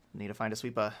 Need to find a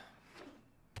sweeper.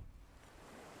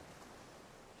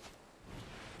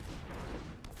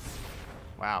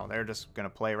 Wow, they're just gonna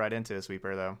play right into a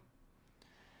sweeper though.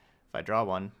 If I draw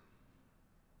one.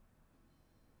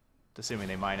 Assuming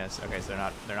they minus. Okay, so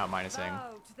they're not minusing.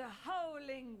 Bow to the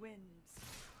howling winds.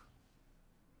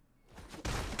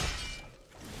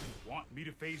 Want me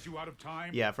to phase you out of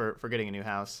time? Yeah, for getting a new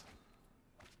house.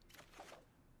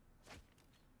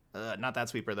 Not that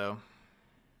sweeper though.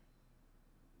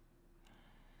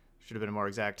 Should have been more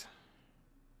exact.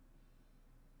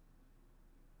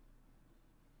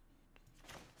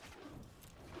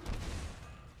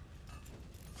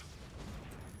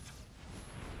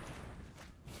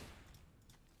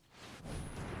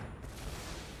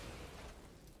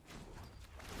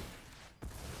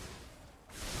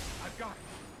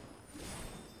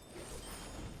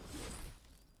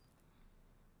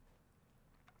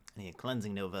 me.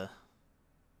 Cleansing Nova.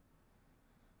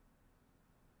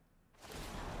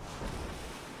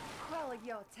 Quell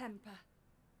your temper.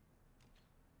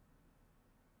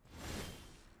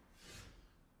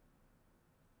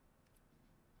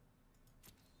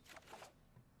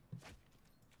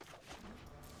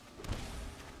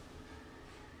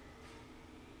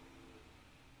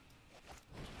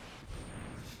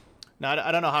 No,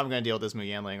 I don't know how I'm going to deal with this Mu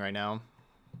Yanling right now.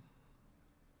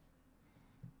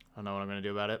 I don't know what I'm going to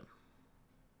do about it.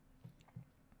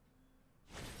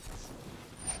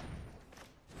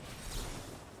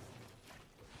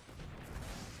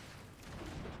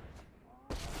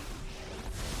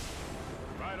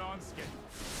 Right on schedule.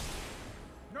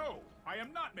 No, I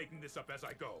am not making this up as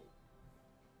I go.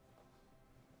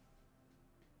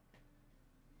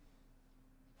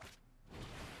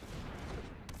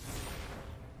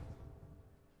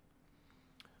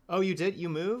 Oh, you did? You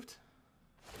moved?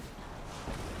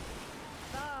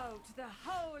 Bow to the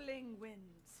howling winds.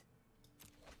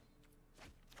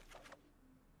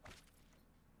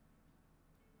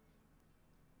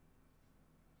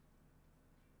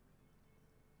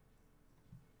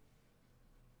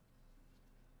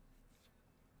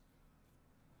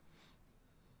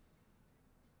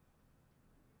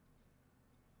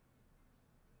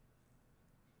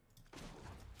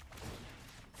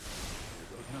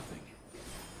 There goes nothing.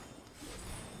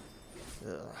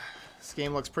 Ugh. This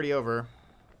game looks pretty over.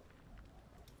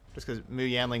 Just because Mu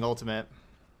Yanling ultimate.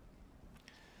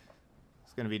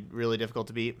 It's going to be really difficult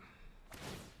to beat.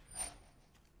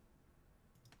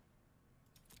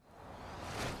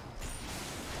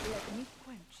 Let me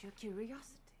quench your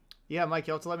curiosity. Yeah, Mike,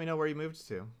 you'll have to let me know where you moved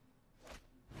to.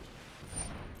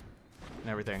 And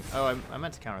everything. Oh, I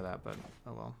meant to counter that, but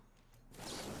oh well.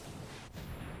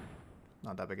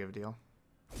 Not that big of a deal.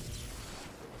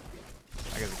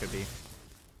 I guess it could be.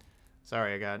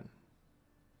 Sorry, I got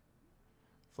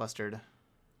flustered.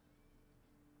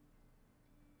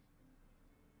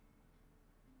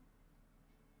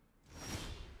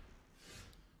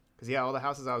 Because, yeah, all the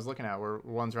houses I was looking at were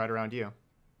ones right around you.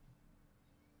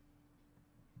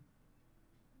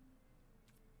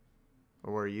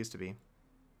 Or where it used to be.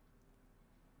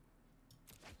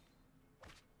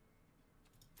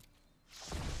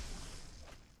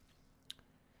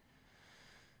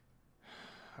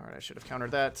 Alright, I should have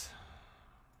countered that.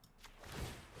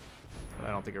 But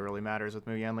I don't think it really matters with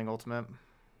Mu Yanling ultimate.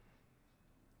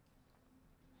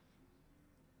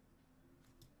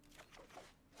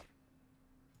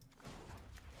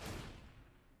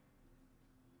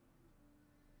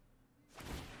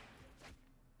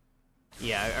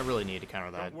 Yeah, I really need to counter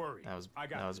that. Don't worry, That was I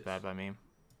got this. bad by me.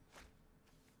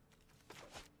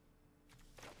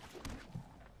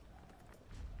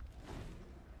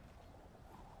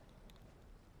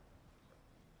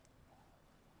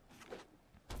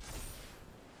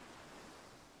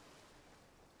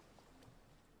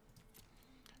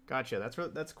 Gotcha.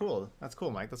 That's cool. That's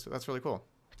cool, Mike. That's really cool.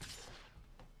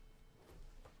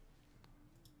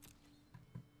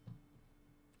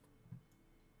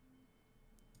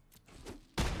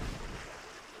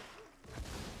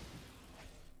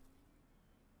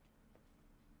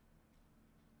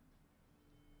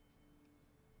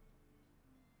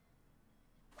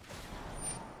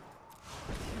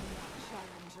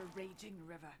 Challenge a raging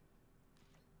river.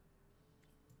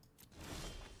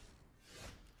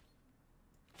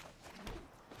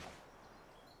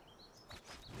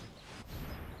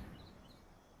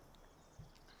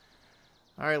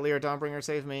 All right, Lear Dawnbringer,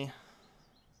 save me.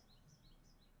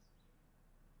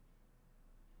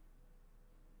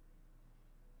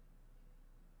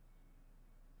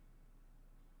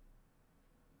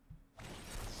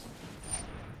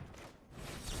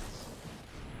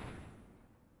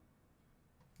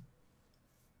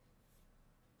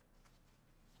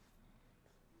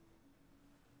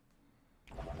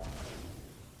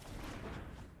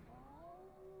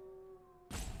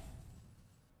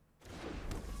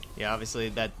 Yeah, obviously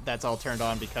that's all turned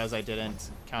on because I didn't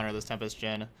counter this Tempest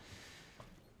Gen.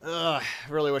 Ugh, I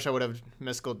really wish I would have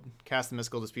cast the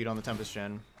Mystical Dispute on the Tempest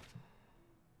Gen.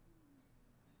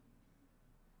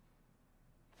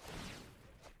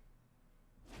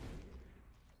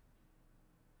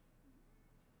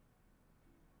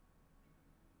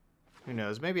 Who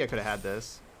knows? Maybe I could have had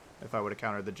this if I would have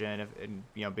countered the Gen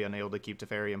and been able to keep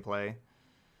Teferi in play.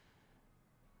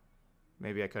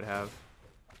 Maybe I could have.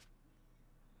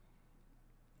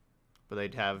 But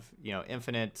they'd have,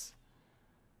 infinite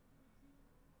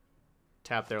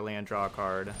tap their land, draw a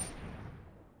card.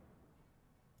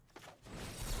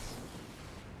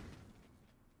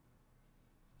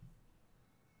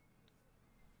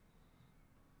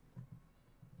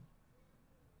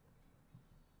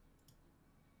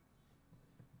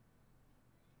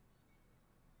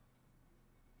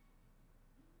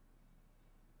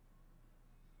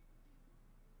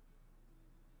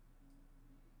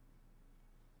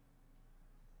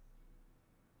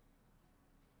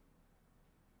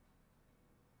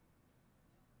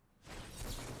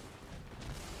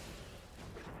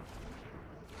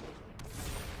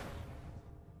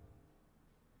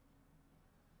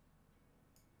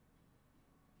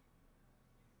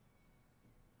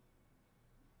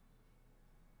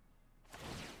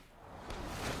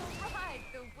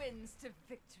 bones to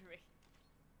victory.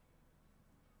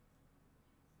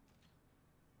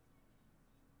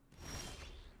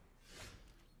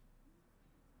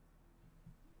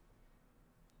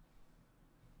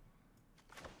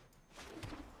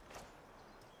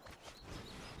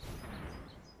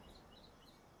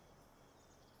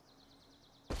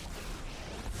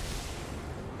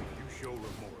 If you show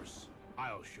remorse,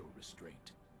 I'll show restraint.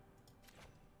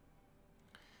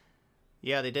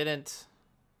 Yeah, they didn't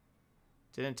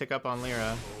tick up on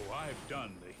Lyra. Oh, I've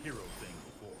done the hero thing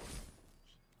before.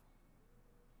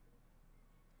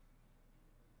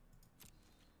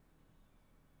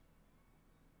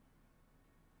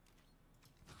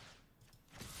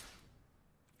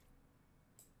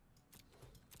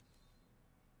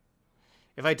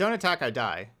 If I don't attack, I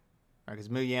die. Because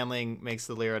Mu Yanling makes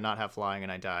the Lyra not have flying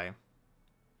and I die.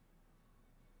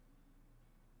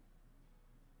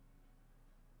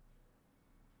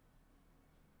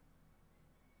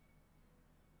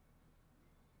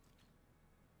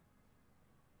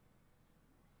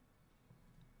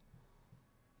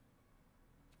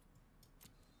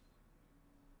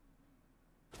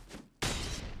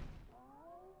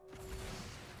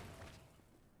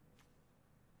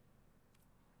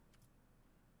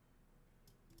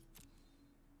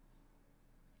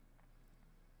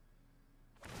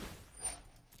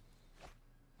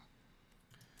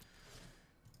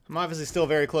 I'm obviously still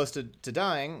very close to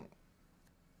dying.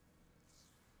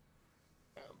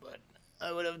 But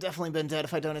I would have definitely been dead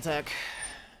if I don't attack.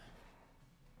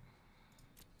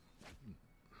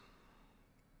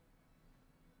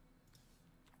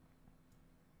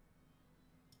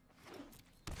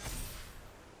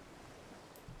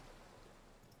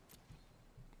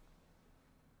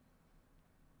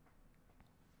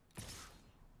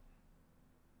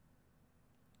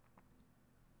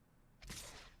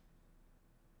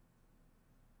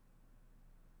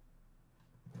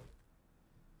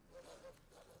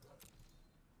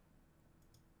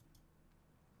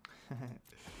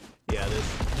 Yeah,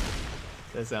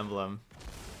 this emblem.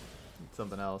 It's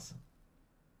something else.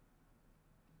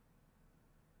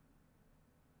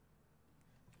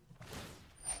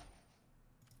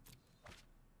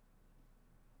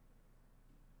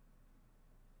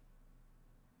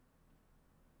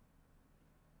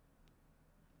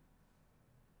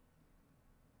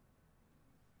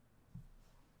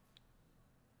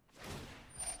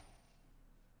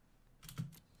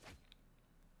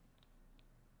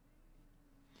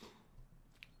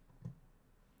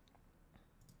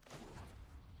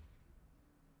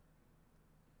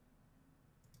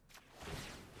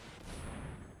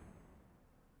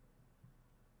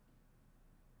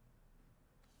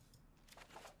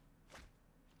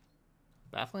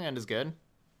 Baffling End is good.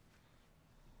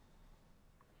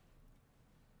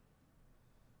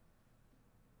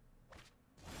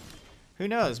 Who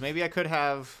knows? Maybe I could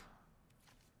have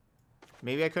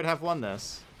won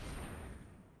this.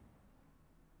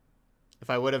 If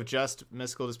I would have just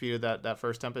mystical disputed that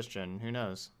first Tempest Gen, who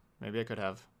knows? Maybe I could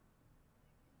have.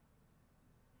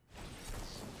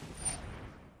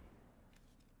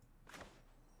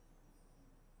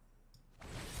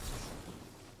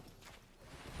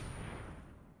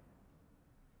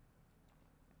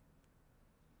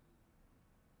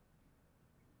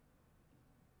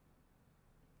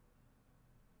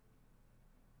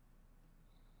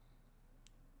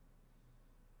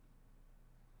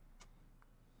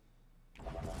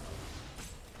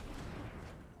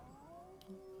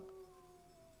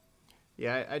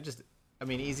 Yeah, I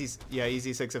mean, easy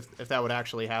 6, if that would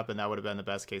actually happen, that would have been the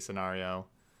best case scenario.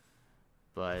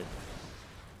 But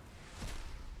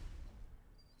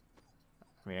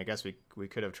I mean, I guess we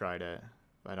could have tried it,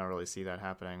 but I don't really see that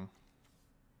happening.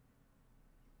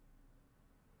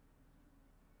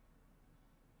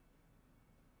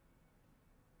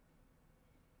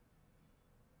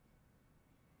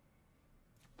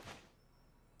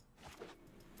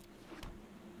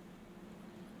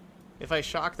 If I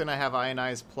shock, then I have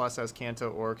Ionize plus as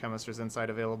Kanto or Chemister's Insight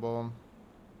available.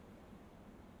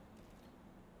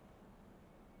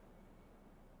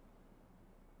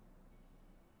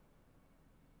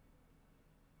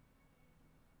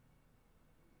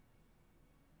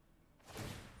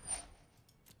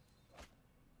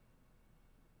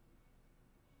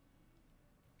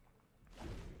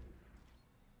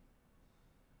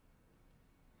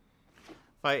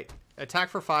 If I attack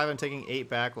for 5, I'm taking 8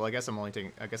 back. Well, I guess I would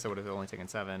have only taken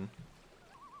 7.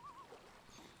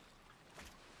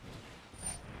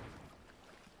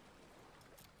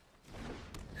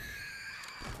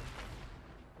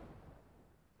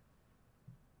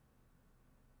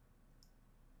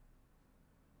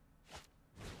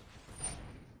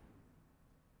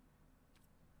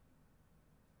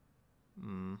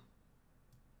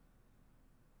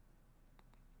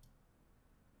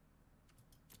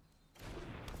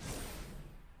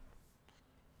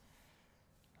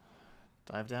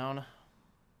 5 down.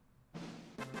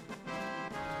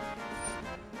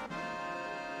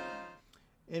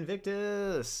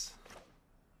 Invictus.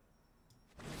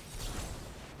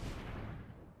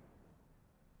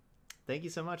 Thank you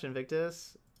so much,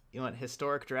 Invictus. You want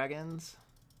Historic Dragons?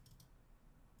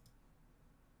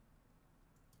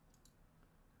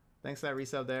 Thanks for that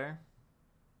resub there.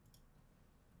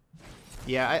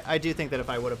 Yeah, I do think that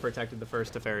if I would have protected the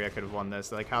first Teferi, I could have won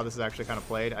this. Like, how this is actually kind of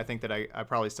played, I think that I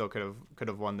probably still could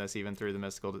have won this even through the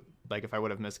Mystical... Like, if I would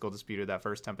have Mystical Disputed that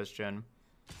first Tempest Gen.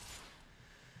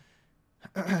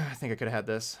 I think I could have had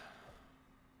this.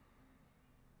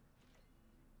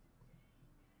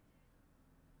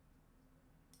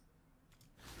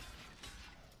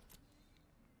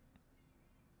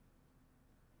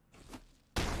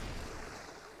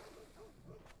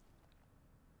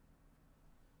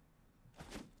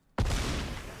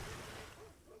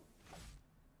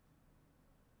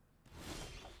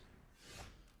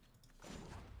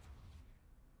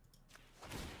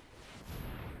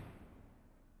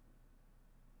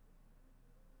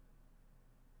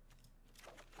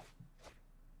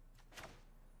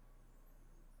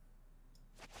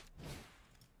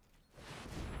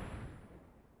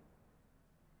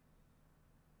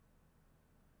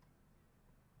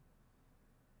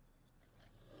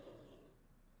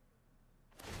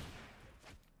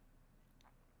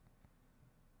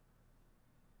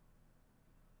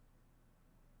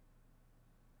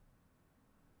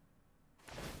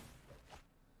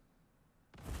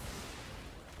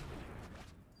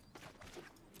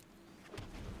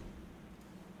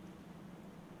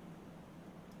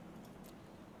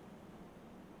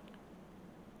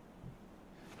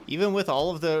 Even with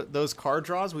all of those card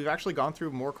draws, we've actually gone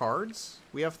through more cards.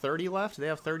 We have 30 left. They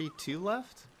have 32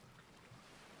 left.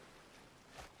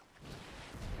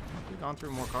 We've gone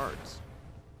through more cards.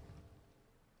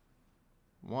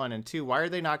 1 and 2. Why are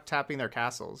they not tapping their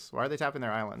castles? Why are they tapping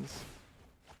their islands?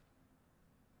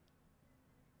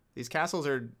 These castles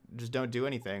just don't do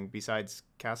anything besides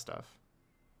cast stuff.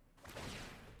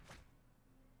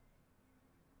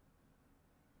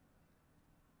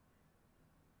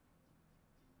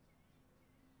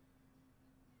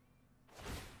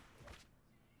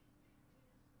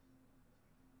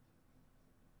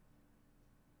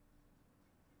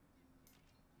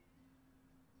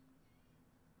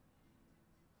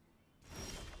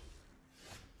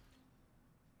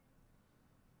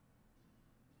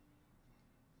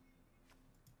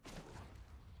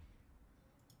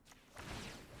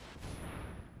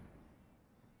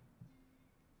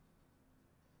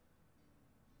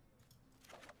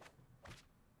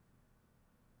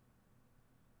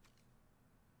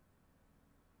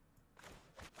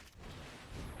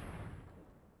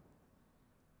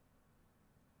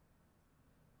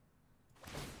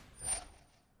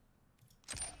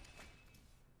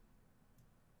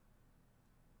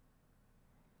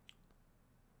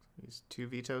 He's 2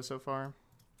 vetoes so far.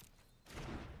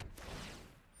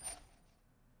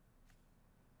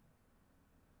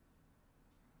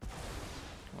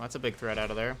 Well, that's a big threat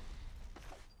out of there.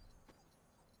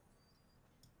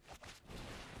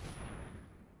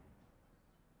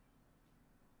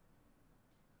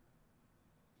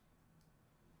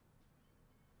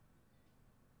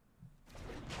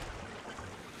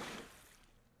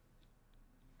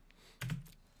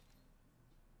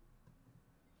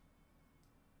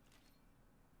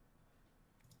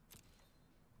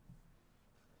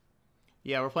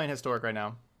 Yeah, we're playing Historic right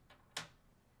now.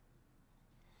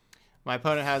 My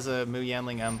opponent has a Mu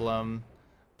Yanling emblem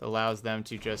that allows them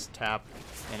to just tap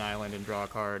an island and draw a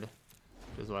card,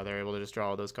 which is why they're able to just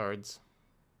draw all those cards.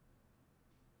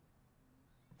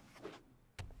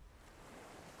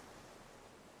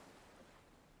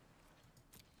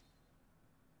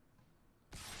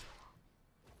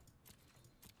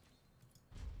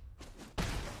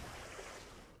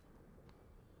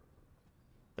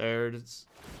 There's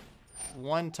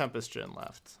 1 Tempest Gen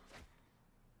left.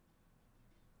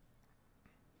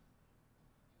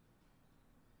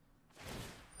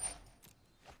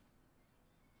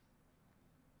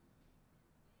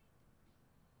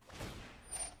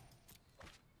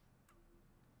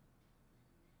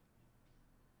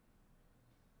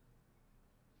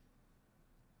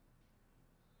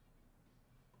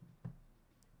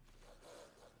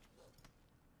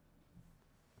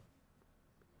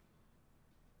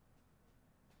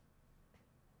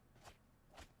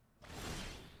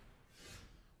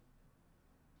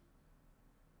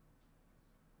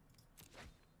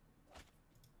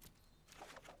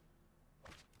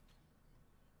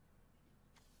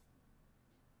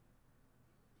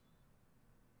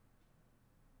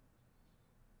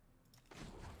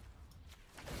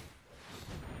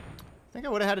 I think I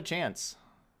would have had a chance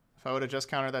if I would have just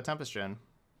countered that Tempest Gen.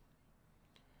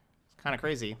 It's kind of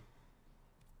crazy.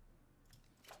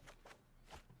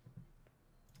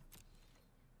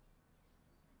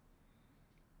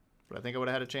 But I think I would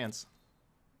have had a chance.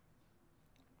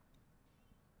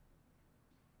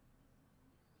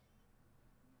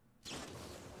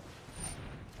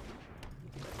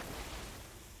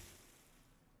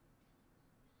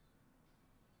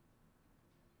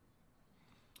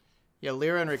 Yeah,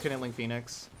 Lyra and Rekindling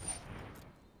Phoenix.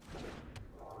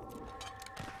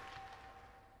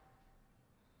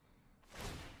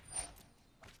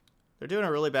 They're doing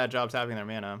a really bad job tapping their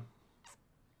mana.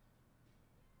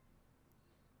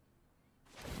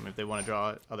 I mean, if they want to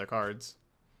draw other cards.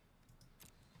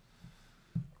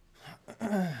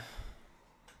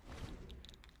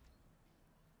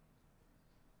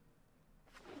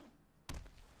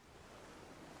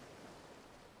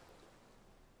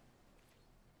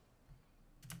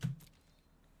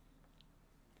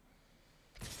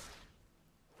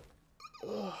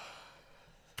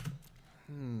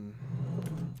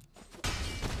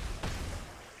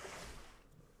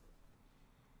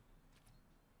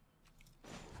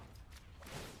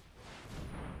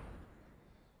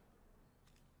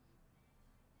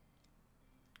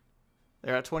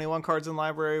 They're at 21 cards in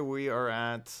library. We are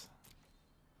at...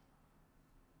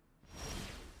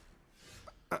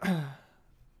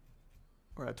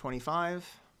 We're at 25.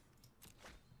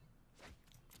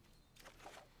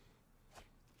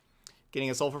 Getting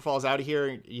a Sulfur Falls out of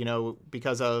here, you know,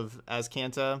 because of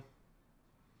Azcanta.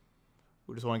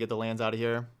 We just want to get the lands out of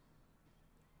here.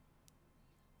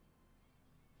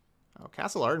 Oh,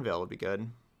 Castle Ardenvale would be good.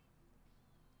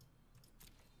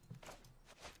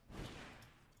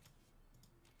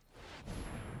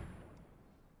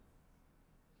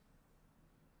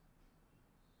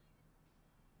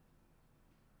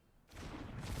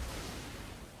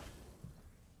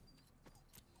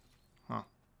 Huh.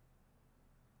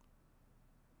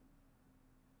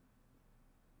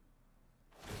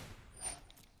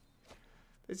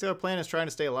 Basically, our plan is trying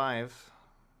to stay alive.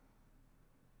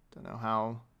 Don't know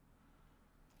how.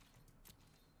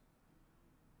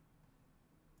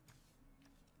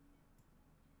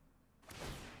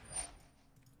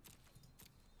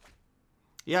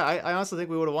 Yeah, I honestly think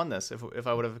we would have won this if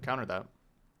I would have countered that.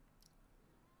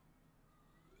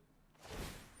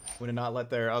 Would have not let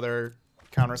their other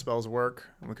counter spells work.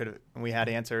 And we had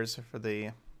answers for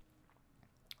their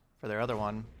other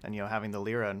one, and you know, having the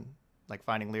Lyra and like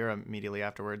finding Lyra immediately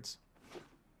afterwards.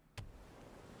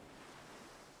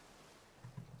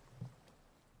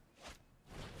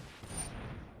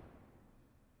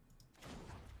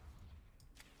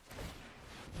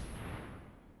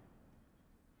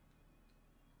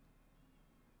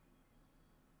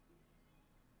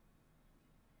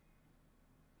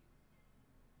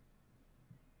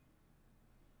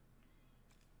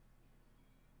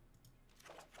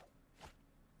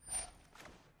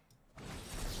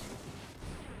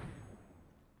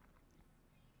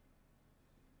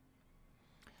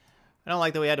 I don't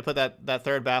like that we had to put that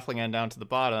third Baffling End down to the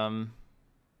bottom.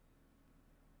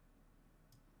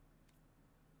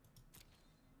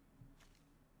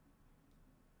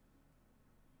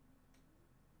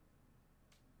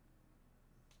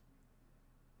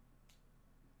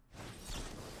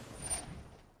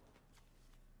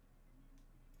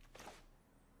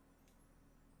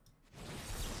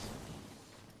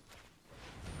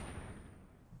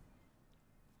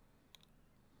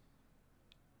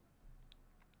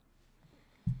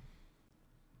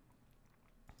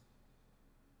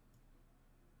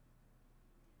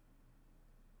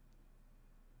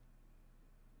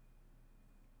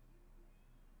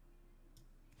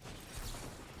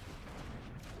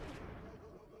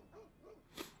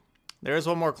 There is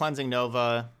one more Cleansing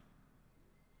Nova.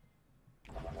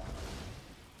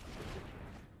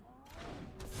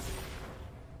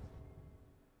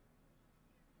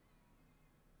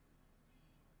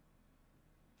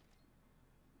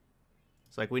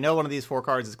 It's like we know one of these 4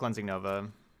 cards is Cleansing Nova.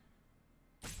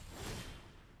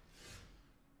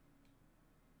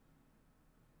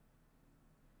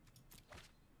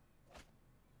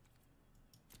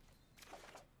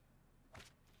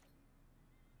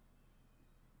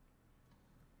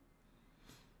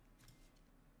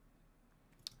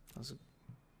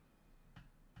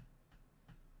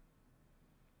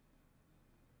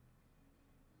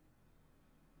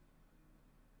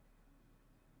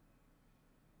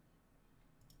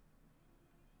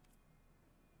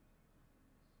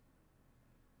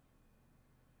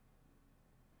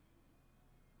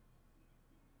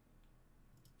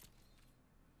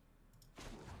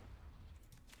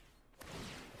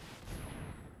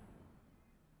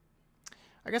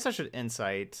 I I guess I should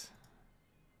insight.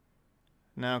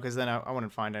 No, because then I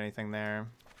wouldn't find anything there.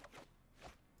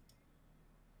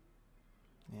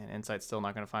 And insight's still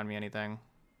not going to find me anything.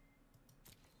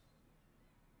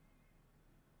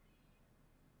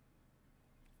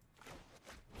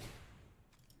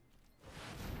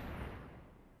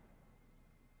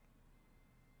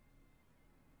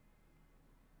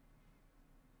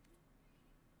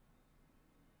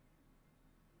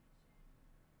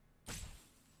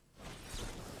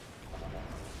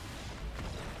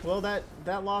 Well,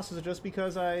 that loss is just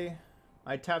because I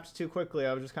tapped too quickly.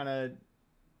 I was just kind of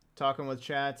talking with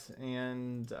chat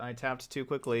and I tapped too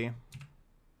quickly.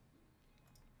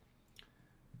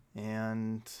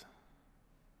 And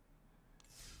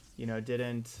you know,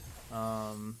 didn't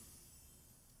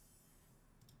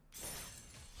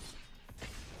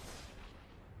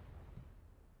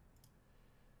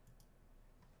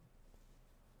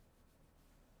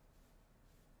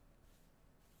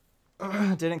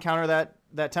didn't counter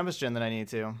that Tempest Gen that I need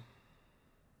to.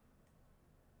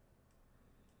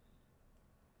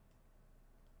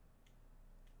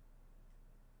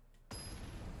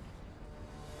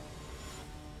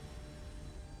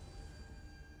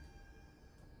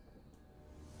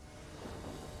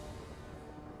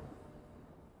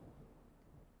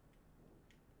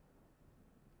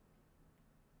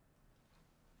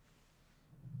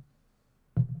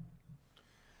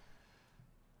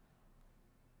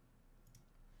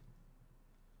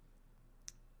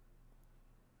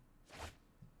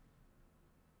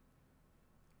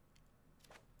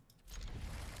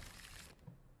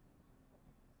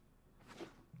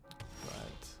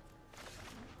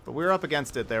 But we were up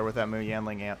against it there with that Mu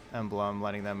Yanling emblem,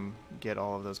 letting them get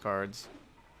all of those cards.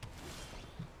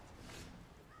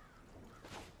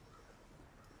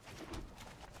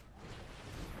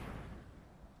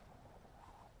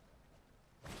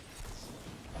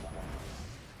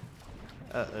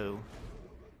 Uh-oh.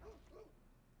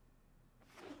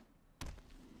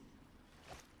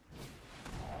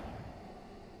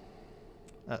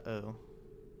 Uh-oh.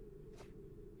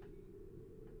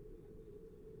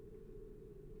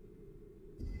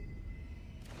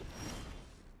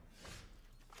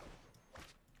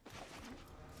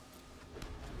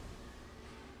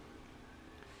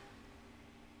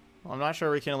 Well, I'm not sure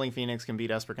Rekindling Phoenix can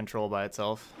beat Esper Control by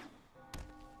itself.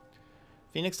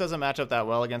 Phoenix doesn't match up that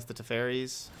well against the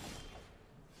Teferis.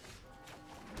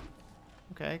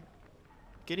 Okay.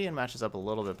 Gideon matches up a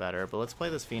little bit better, but let's play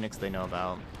this Phoenix they know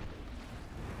about.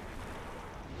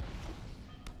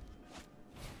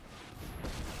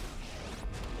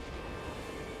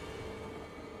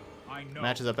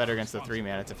 Matches up better against the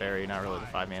 3-mana Teferi, not really the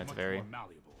 5-mana Teferi.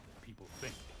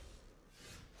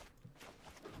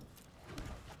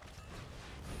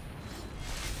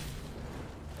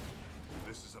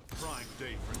 This is a prime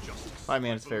day for justice.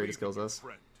 5-mana Teferi just kills us.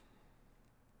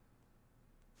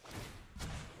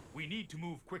 We need to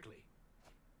move quickly.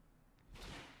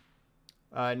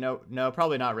 No,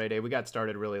 probably not Ray Day. We got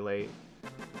started really late.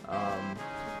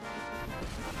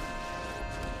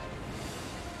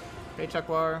 Hey,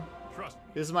 Chuckwar.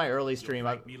 This is my early stream.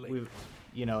 We've,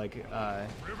 you know, like,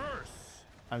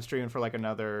 I'm streaming for like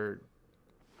another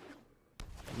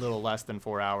little less than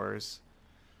 4 hours.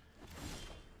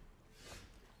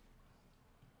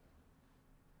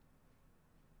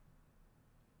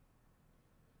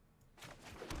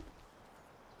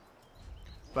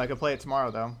 But I could play it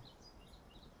tomorrow, though.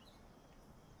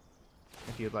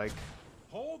 If you'd like.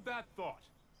 Hold that thought.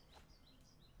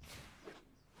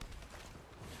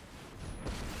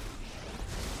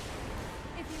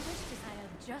 If you wish to, I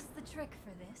have just the trick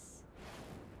for this.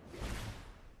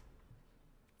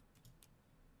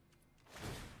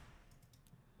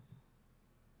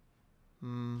 I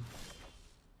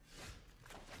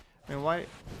mean, why?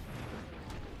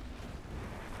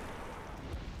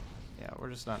 Yeah,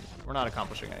 we're not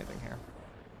accomplishing anything here.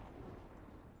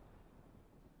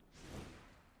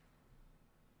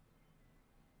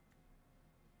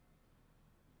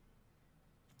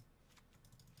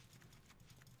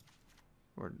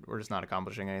 We're just not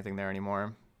accomplishing anything there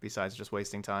anymore, besides just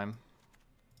wasting time.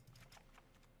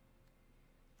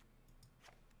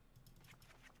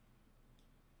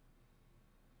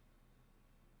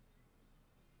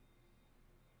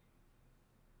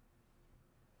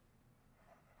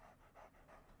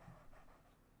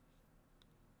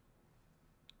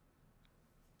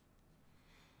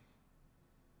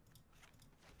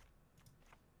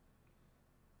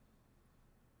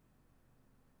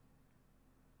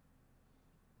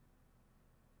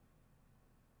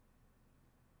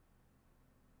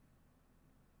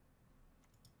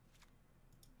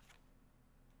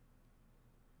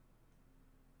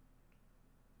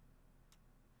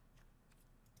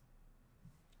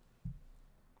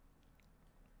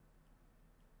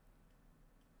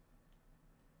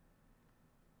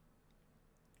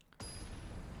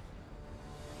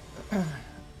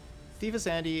 Thief of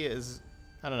Sandy is,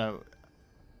 I don't know.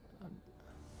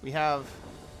 We have,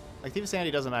 like, Thief of Sandy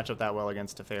doesn't match up that well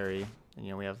against Teferi. And,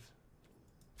 you know, we have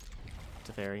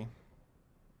Teferi.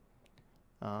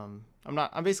 I'm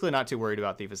basically not too worried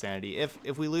about Thief of Sanity.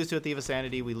 If we lose to a Thief of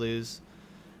Sanity, we lose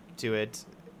to it.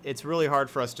 It's really hard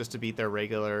for us just to beat their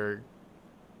regular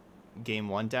game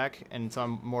 1 deck, and so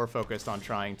I'm more focused on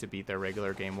trying to beat their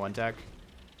regular game 1 deck.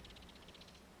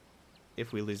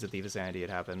 If we lose to Thief of Sanity,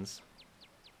 it happens.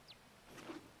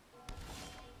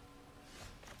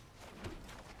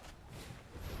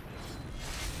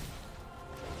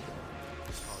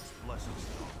 God's blessings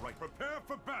are right. Prepare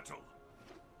for battle.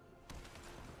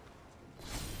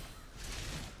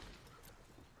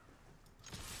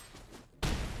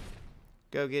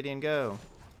 Go, Gideon, go.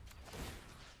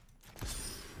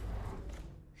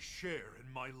 Share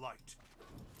in my light.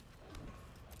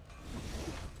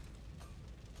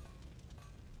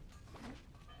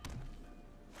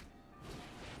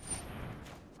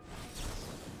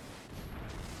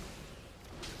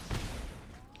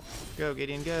 Go,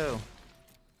 Gideon, go.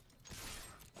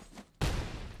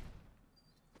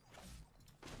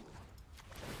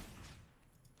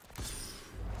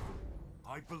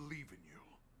 I believe in you.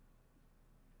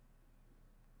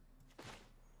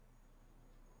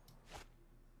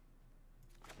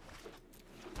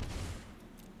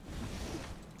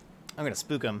 I'm gonna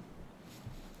spook him.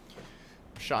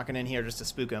 Shocking in here just to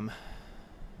spook him.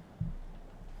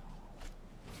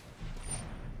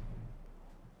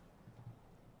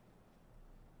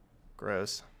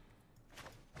 Gross.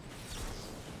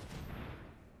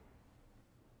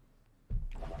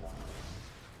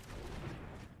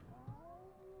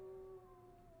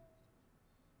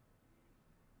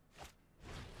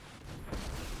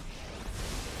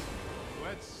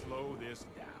 Let's slow this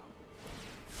down.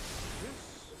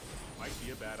 This might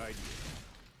be a bad idea.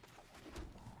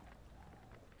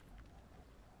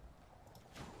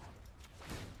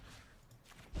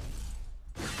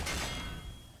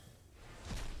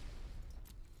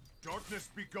 Darkness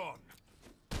be gone.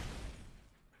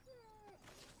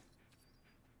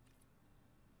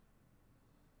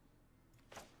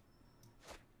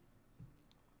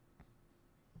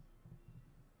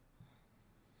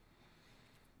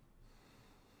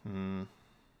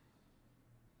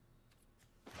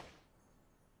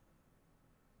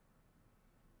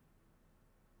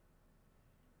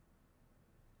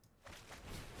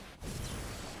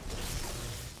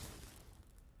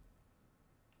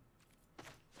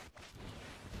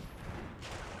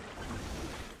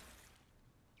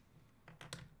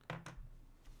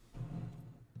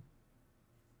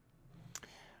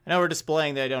 I know we're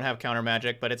displaying that they don't have counter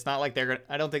magic, but it's not like they're gonna,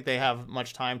 I don't think they have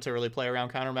much time to really play around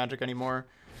counter magic anymore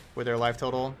with their life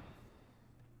total.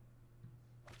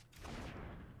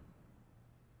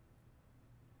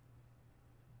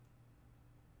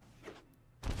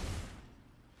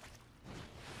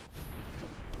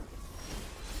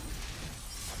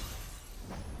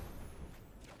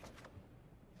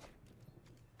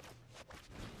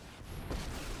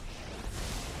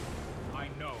 I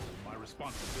know my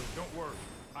responsibility. Don't worry.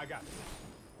 I got this.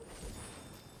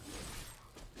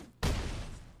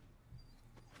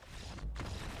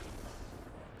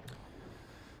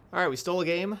 All right, we stole a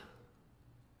game.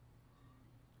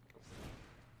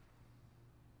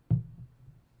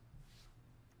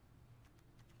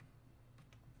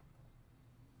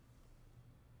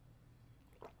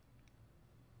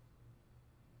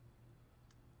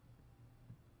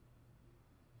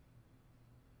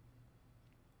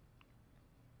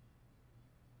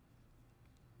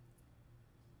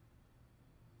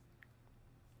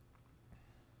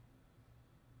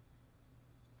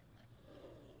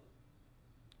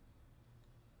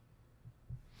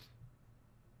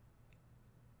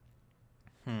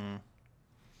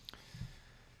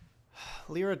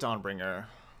 Lyra Dawnbringer.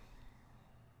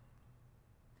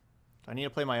 Do I need to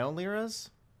play my own Lyras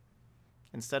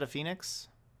instead of Phoenix?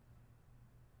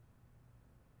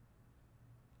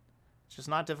 It's just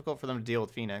not difficult for them to deal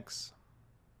with Phoenix.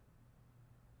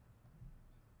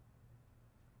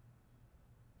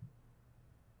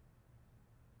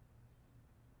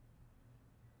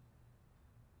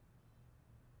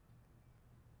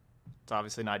 It's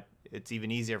obviously not, it's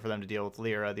even easier for them to deal with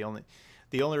Lyra. The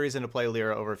only reason to play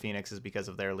Lyra over Phoenix is because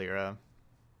of their Lyra.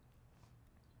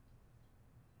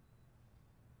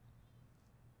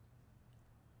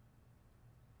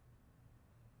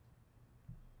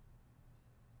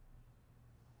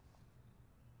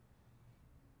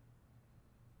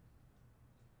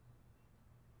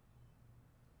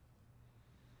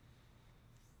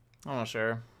 I'm not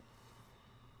sure.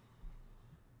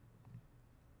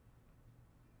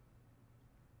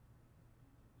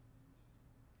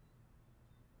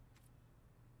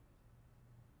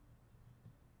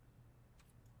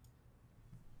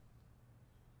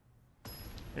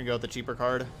 Gonna go with the cheaper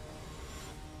card.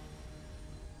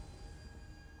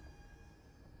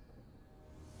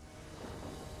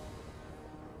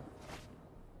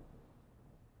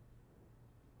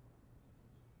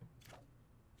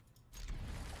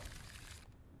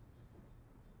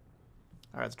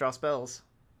 Alright, let's draw spells.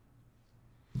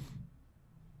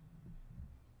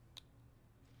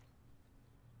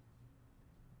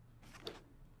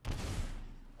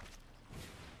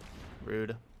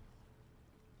 Rude.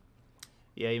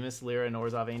 Yeah, you missed Lyra and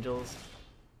Orzhov Angels.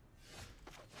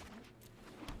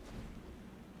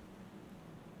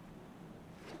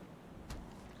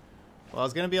 Well, I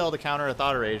was going to be able to counter a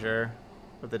Thought Erasure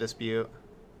with the Dispute.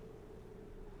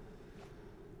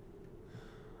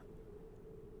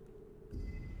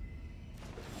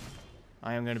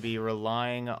 I am going to be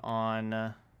relying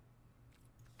on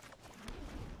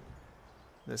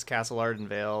this Castle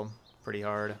Ardenvale pretty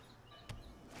hard.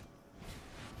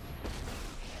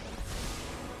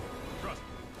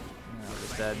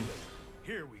 Dead.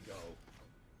 Here we go.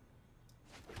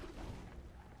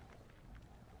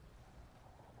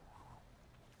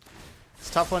 It's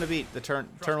a tough one to beat. The turn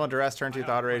 1 Duress, turn 2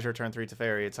 Thought Erasure, turn 3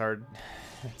 Teferi. It's hard.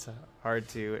 It's hard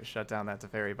to shut down that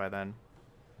Teferi by then.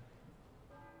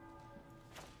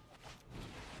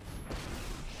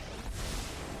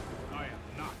 I am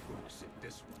not going to sit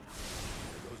this one.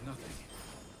 There goes nothing.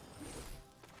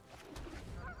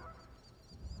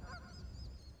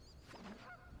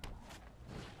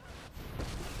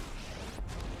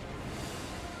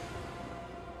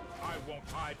 I won't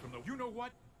hide from the... You know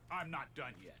what? I'm not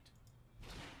done yet.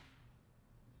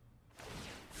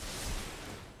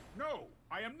 No,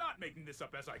 I am not making this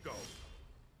up as I go.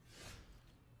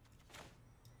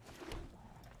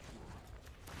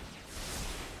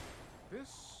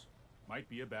 This might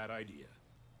be a bad idea.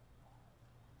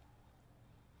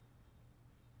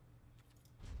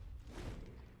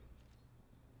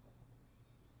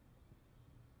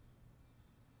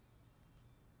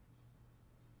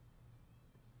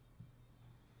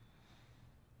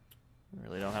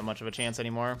 Really don't have much of a chance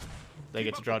anymore. They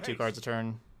get to draw 2 cards a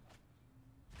turn.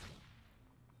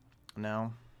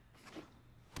 No.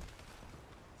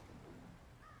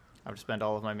 I have to spend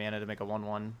all of my mana to make a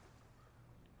 1/1.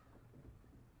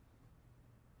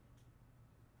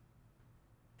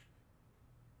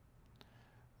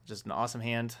 Just an awesome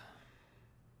hand.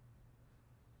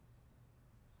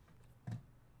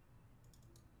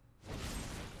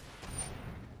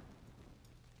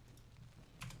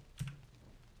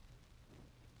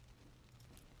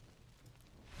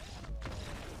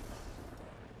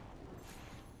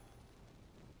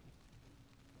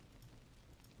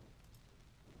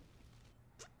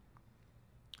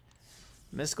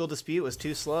 Mystical Dispute was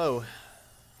too slow.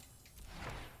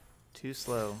 Too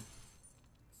slow.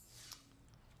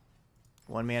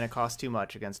 1 mana costs too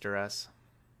much against Duress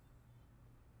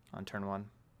on turn 1.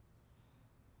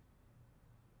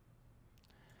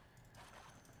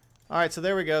 Alright, so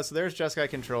there we go. So there's Jeskai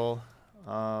Control.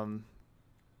 You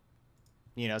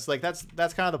know, so like that's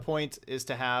kind of the point, is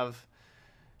to have,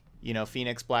 you know,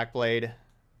 Phoenix, Blackblade,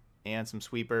 and some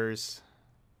sweepers.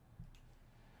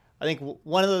 I think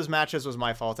one of those matches was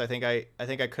my fault. I think I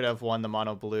could have won the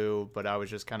mono blue, but I was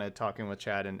just kind of talking with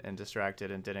Chad and distracted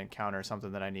and didn't counter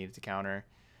something that I needed to counter.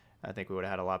 I think we would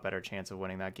have had a lot better chance of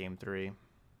winning that game 3.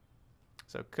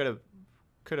 So could have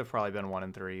probably been 1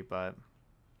 and 3, but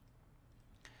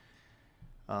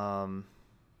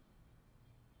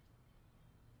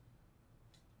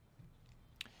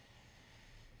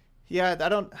yeah, I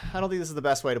don't think this is the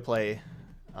best way to play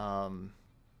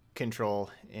Control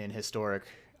in Historic.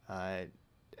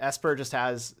 Esper just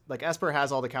has, like, Esper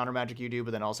has all the counter magic you do,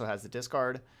 but then also has the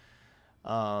discard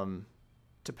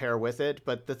to pair with it.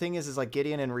 But the thing is like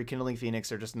Gideon and Rekindling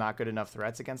Phoenix are just not good enough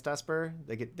threats against Esper.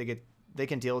 They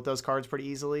can deal with those cards pretty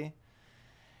easily.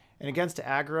 And against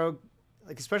aggro,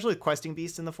 like especially with Questing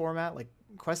Beast in the format, like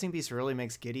Questing Beast really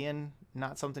makes Gideon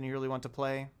not something you really want to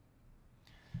play.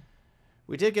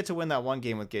 We did get to win that one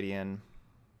game with Gideon,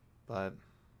 but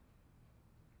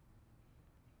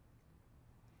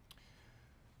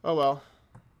oh well.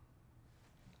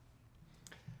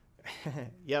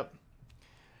 Yep.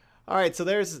 All right, so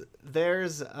there's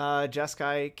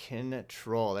Jeskai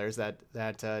Control. There's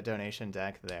that donation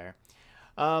deck there.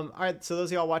 All right, so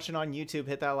those of y'all watching on YouTube,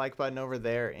 hit that like button over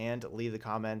there and leave the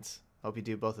comments. Hope you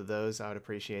do both of those. I would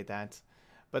appreciate that.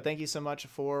 But thank you so much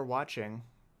for watching,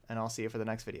 and I'll see you for the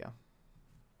next video.